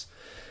intelligence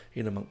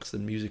in amongst the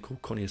musical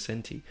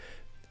cognoscenti.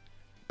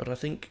 But I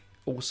think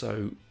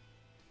also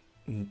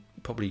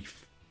probably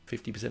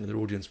 50% of their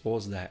audience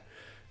was that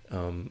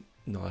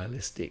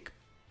nihilistic,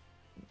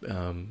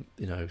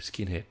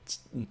 skinheads,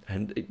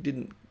 and it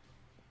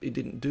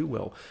didn't do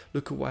well.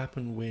 Look at what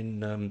happened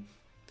when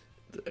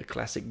a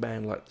classic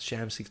band like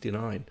Sham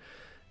 69,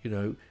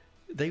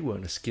 they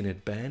weren't a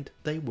skinhead band.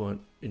 They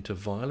weren't into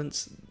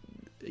violence.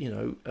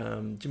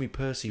 Jimmy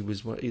Percy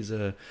is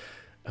a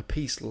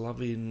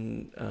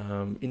peace-loving,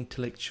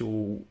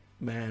 intellectual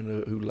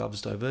man who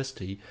loves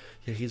diversity.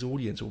 Yeah, his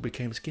audience all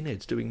became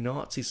skinheads doing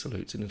Nazi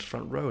salutes in his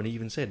front row, and he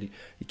even said, "You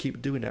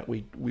keep doing that,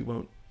 we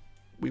won't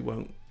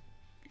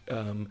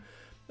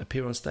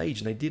appear on stage."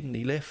 And they didn't.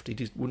 He left. He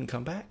just wouldn't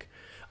come back.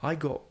 I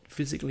got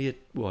physically, I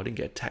didn't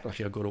get attacked.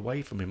 Luckily, I got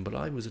away from him, but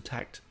I was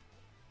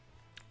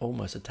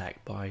almost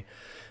attacked by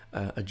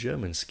a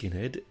German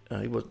skinhead.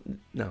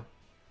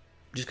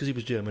 Just because he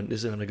was German, this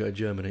isn't going to go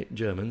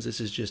Germans.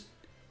 This is just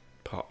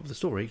part of the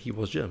story. He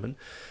was German.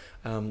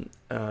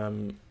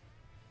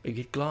 He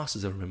had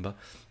glasses, I remember,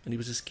 and he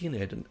was a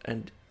skinhead.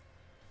 And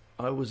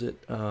I was at,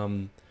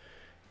 I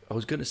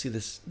was going to see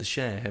the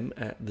Sham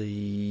at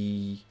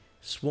the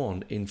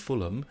Swan in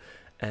Fulham,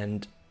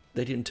 and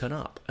they didn't turn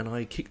up. And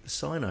I kicked the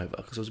sign over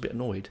because I was a bit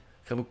annoyed.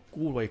 Come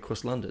all the way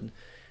across London,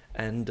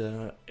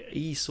 and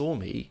he saw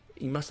me.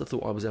 He must have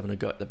thought I was having a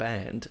go at the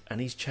band, and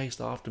he's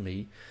chased after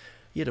me.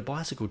 He had a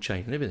bicycle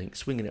chain and everything,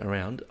 swinging it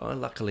around. I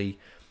luckily,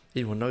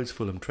 anyone knows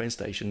Fulham train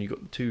station, you've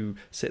got 2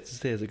 sets of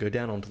stairs that go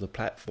down onto the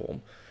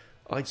platform.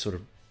 I sort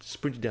of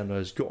sprinted down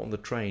those, got on the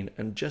train,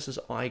 and just as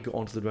I got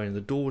onto the train,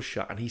 the doors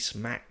shut, and he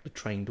smacked the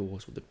train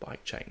doors with the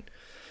bike chain.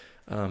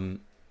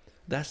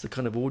 That's the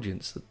kind of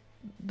audience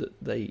that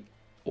they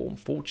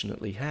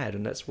unfortunately had,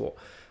 and that's what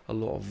a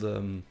lot of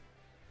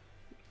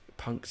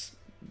punks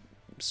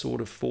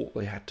sort of thought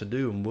they had to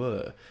do and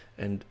were.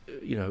 And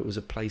it was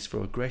a place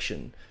for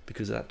aggression,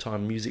 because at that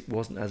time music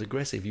wasn't as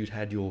aggressive. You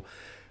had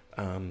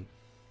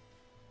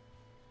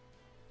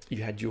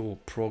your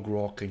prog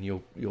rock and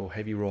your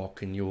heavy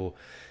rock and your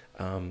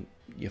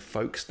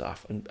folk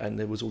stuff, and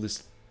there was all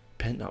this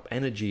pent up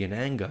energy and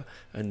anger,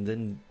 and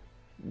then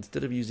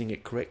instead of using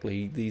it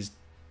correctly, these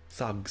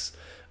thugs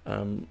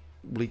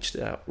reached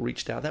out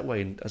that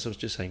way. And as I was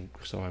just saying,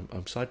 so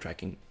I'm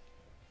sidetracking,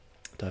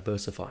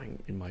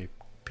 diversifying in my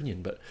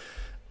opinion, but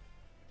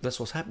that's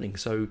what's happening.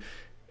 So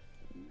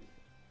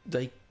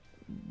they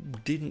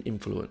didn't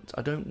influence.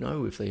 I don't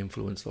know if they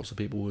influenced lots of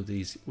people with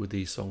these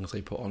songs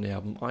they put on the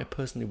album. I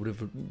personally would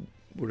have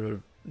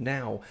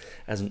now,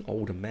 as an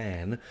older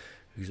man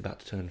who's about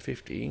to turn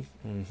 50,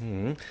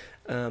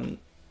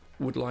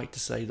 would like to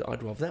say that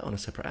I'd rather that on a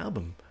separate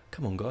album.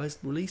 Come on, guys,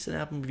 release an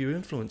album of your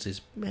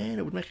influences. Man,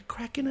 it would make a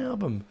cracking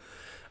album.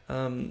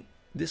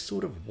 This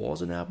sort of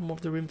was an album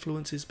of their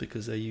influences,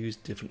 because they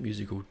used different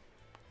musical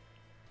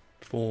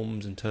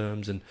forms and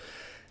terms and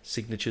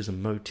signatures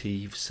and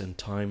motifs and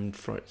time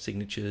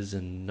signatures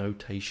and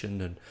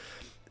notation and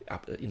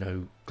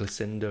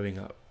glissendoing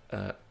up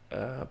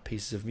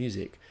pieces of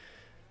music.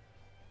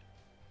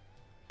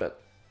 But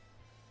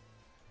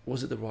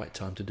was it the right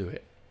time to do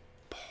it?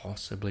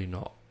 Possibly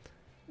not.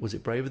 Was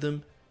it brave of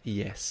them?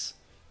 Yes.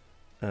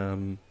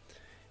 I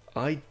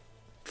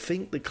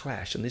think the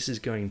Clash, and this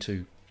is really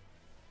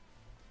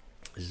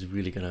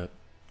going to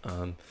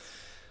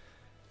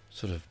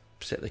sort of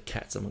set the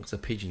cats amongst the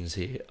pigeons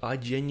here. I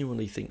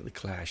genuinely think the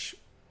Clash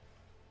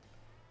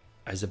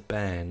as a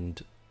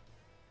band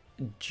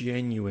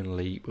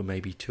genuinely were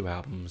maybe 2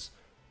 albums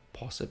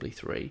possibly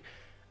 3.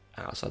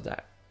 Outside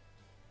that,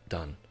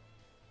 done.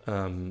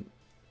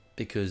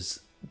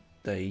 Because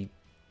they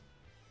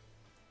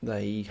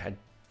had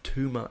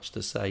too much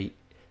to say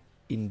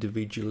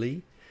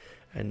individually,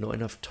 and not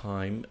enough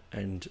time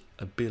and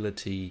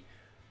ability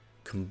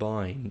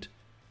combined,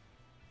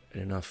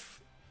 and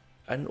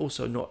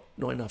also not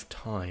enough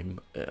time,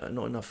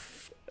 not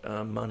enough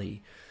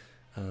money,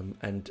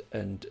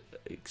 and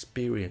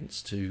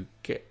experience to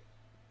get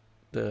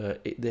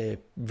their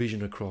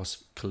vision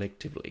across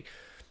collectively.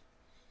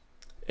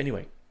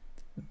 Anyway,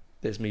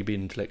 there's me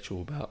being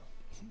intellectual about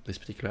this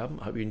particular album.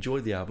 I hope you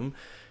enjoyed the album.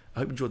 I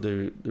hope you enjoyed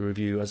the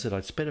review. As I said,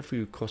 I'd sped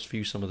across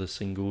some of the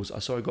singles. I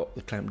saw I got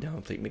the Clamp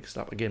Down thing mixed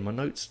up. Again, my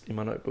notes in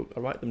my notebook, I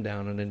write them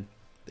down and then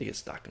they get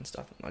stuck and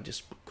stuff. And I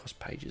just cross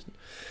pages.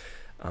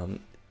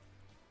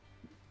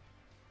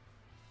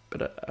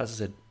 But as I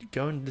said,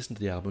 go and listen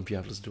to the album if you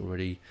haven't listened to it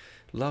already.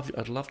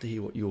 I'd love to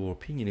hear what your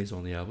opinion is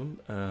on the album,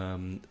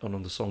 and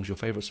on the songs, your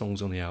favourite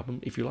songs on the album.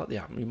 If you like the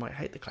album, you might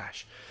hate The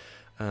Clash.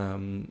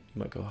 You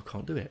might go, I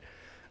can't do it.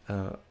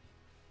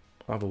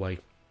 Either way,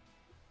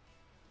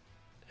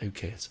 who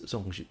cares? As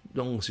long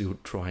as you're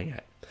trying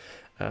it.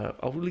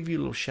 I'll leave you a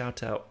little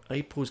shout out.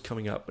 April's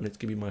coming up, and it's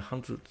going to be my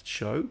 100th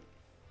show.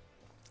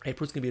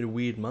 April's going to be a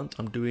weird month.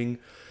 I'm doing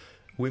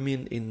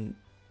women in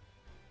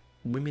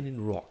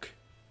rock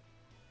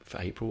for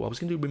April. I was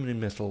going to do women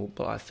in metal,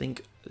 but I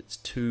think it's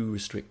too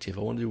restrictive.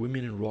 I want to do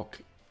women in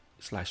rock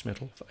 /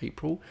 metal for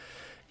April.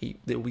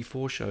 There will be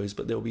 4 shows,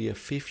 but there will be a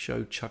 5th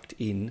show chucked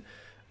in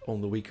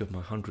on the week of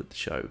my 100th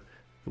show.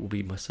 It will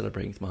be my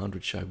celebrating my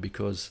 100th show,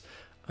 because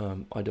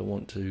I don't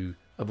want to.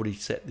 I've already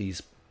set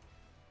these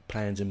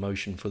plans in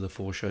motion for the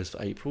 4 shows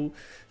for April,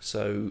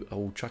 so I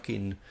will chuck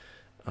in.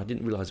 I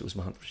didn't realise it was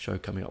my 100th show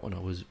coming up when I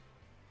was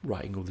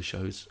writing all the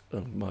shows,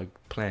 my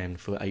plan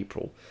for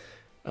April.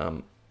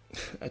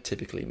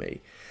 Typically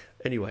me.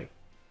 Anyway,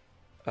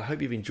 I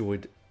hope you've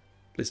enjoyed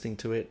listening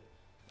to it.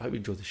 I hope you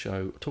enjoyed the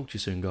show. Talk to you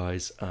soon,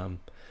 guys.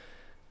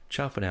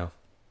 Ciao for now.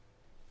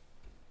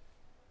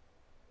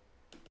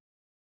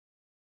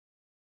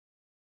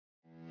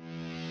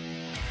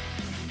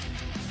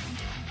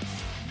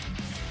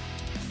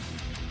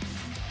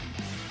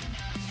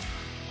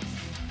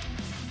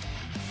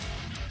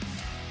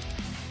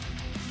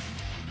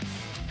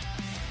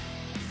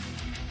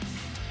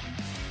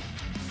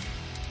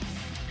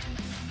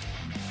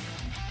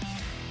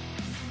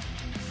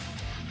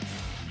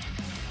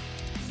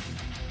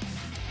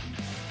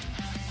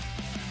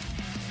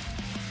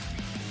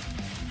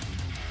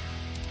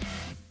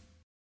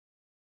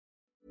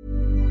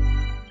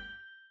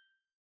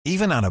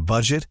 Even on a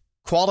budget,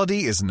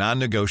 quality is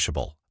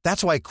non-negotiable.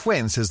 That's why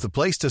Quince is the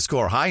place to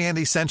score high-end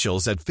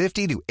essentials at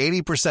 50 to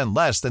 80%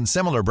 less than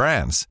similar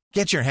brands.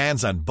 Get your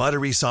hands on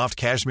buttery soft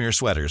cashmere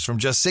sweaters from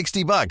just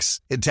 $60,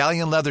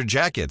 Italian leather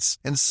jackets,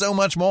 and so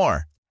much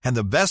more. And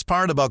the best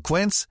part about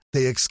Quince,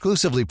 they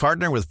exclusively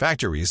partner with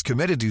factories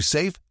committed to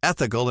safe,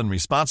 ethical, and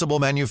responsible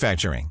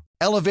manufacturing.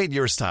 Elevate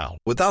your style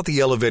without the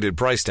elevated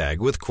price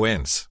tag with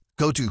Quince.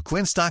 Go to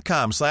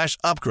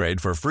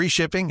quince.com/upgrade for free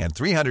shipping and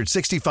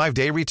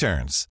 365-day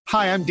returns.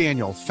 Hi, I'm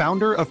Daniel,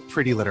 founder of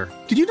Pretty Litter.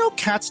 Did you know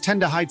cats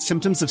tend to hide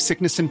symptoms of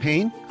sickness and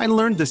pain? I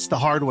learned this the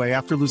hard way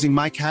after losing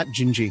my cat,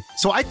 Gingy.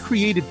 So I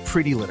created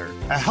Pretty Litter,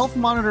 a health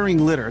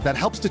monitoring litter that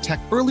helps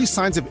detect early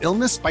signs of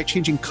illness by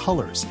changing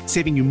colors,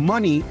 saving you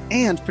money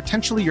and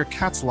potentially your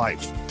cat's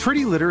life.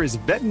 Pretty Litter is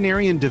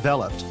veterinarian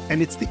developed,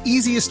 and it's the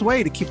easiest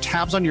way to keep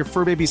tabs on your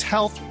fur baby's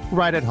health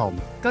right at home.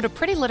 Go to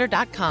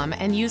prettylitter.com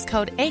and use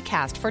code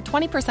ACAST for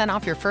 20%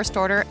 off your first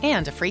order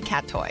and a free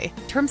cat toy.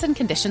 Terms and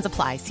conditions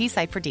apply. See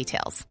site for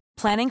details.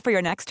 Planning for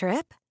your next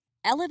trip?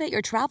 Elevate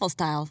your travel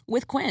style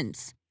with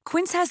Quince.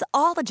 Quince has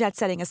all the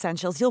jet-setting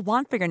essentials you'll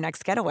want for your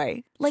next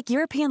getaway, like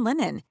European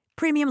linen,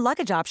 premium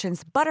luggage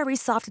options, buttery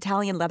soft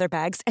Italian leather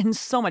bags, and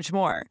so much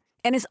more.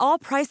 And is all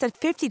priced at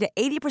 50 to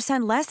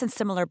 80% less than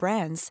similar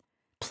brands.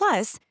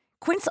 Plus,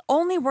 Quince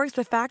only works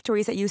with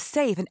factories that use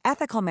safe and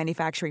ethical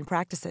manufacturing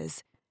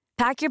practices.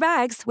 Pack your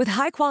bags with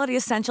high-quality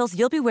essentials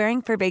you'll be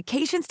wearing for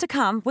vacations to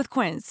come with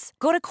Quince.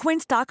 Go to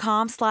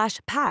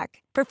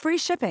quince.com/pack for free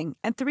shipping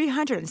and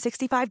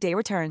 365-day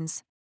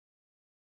returns.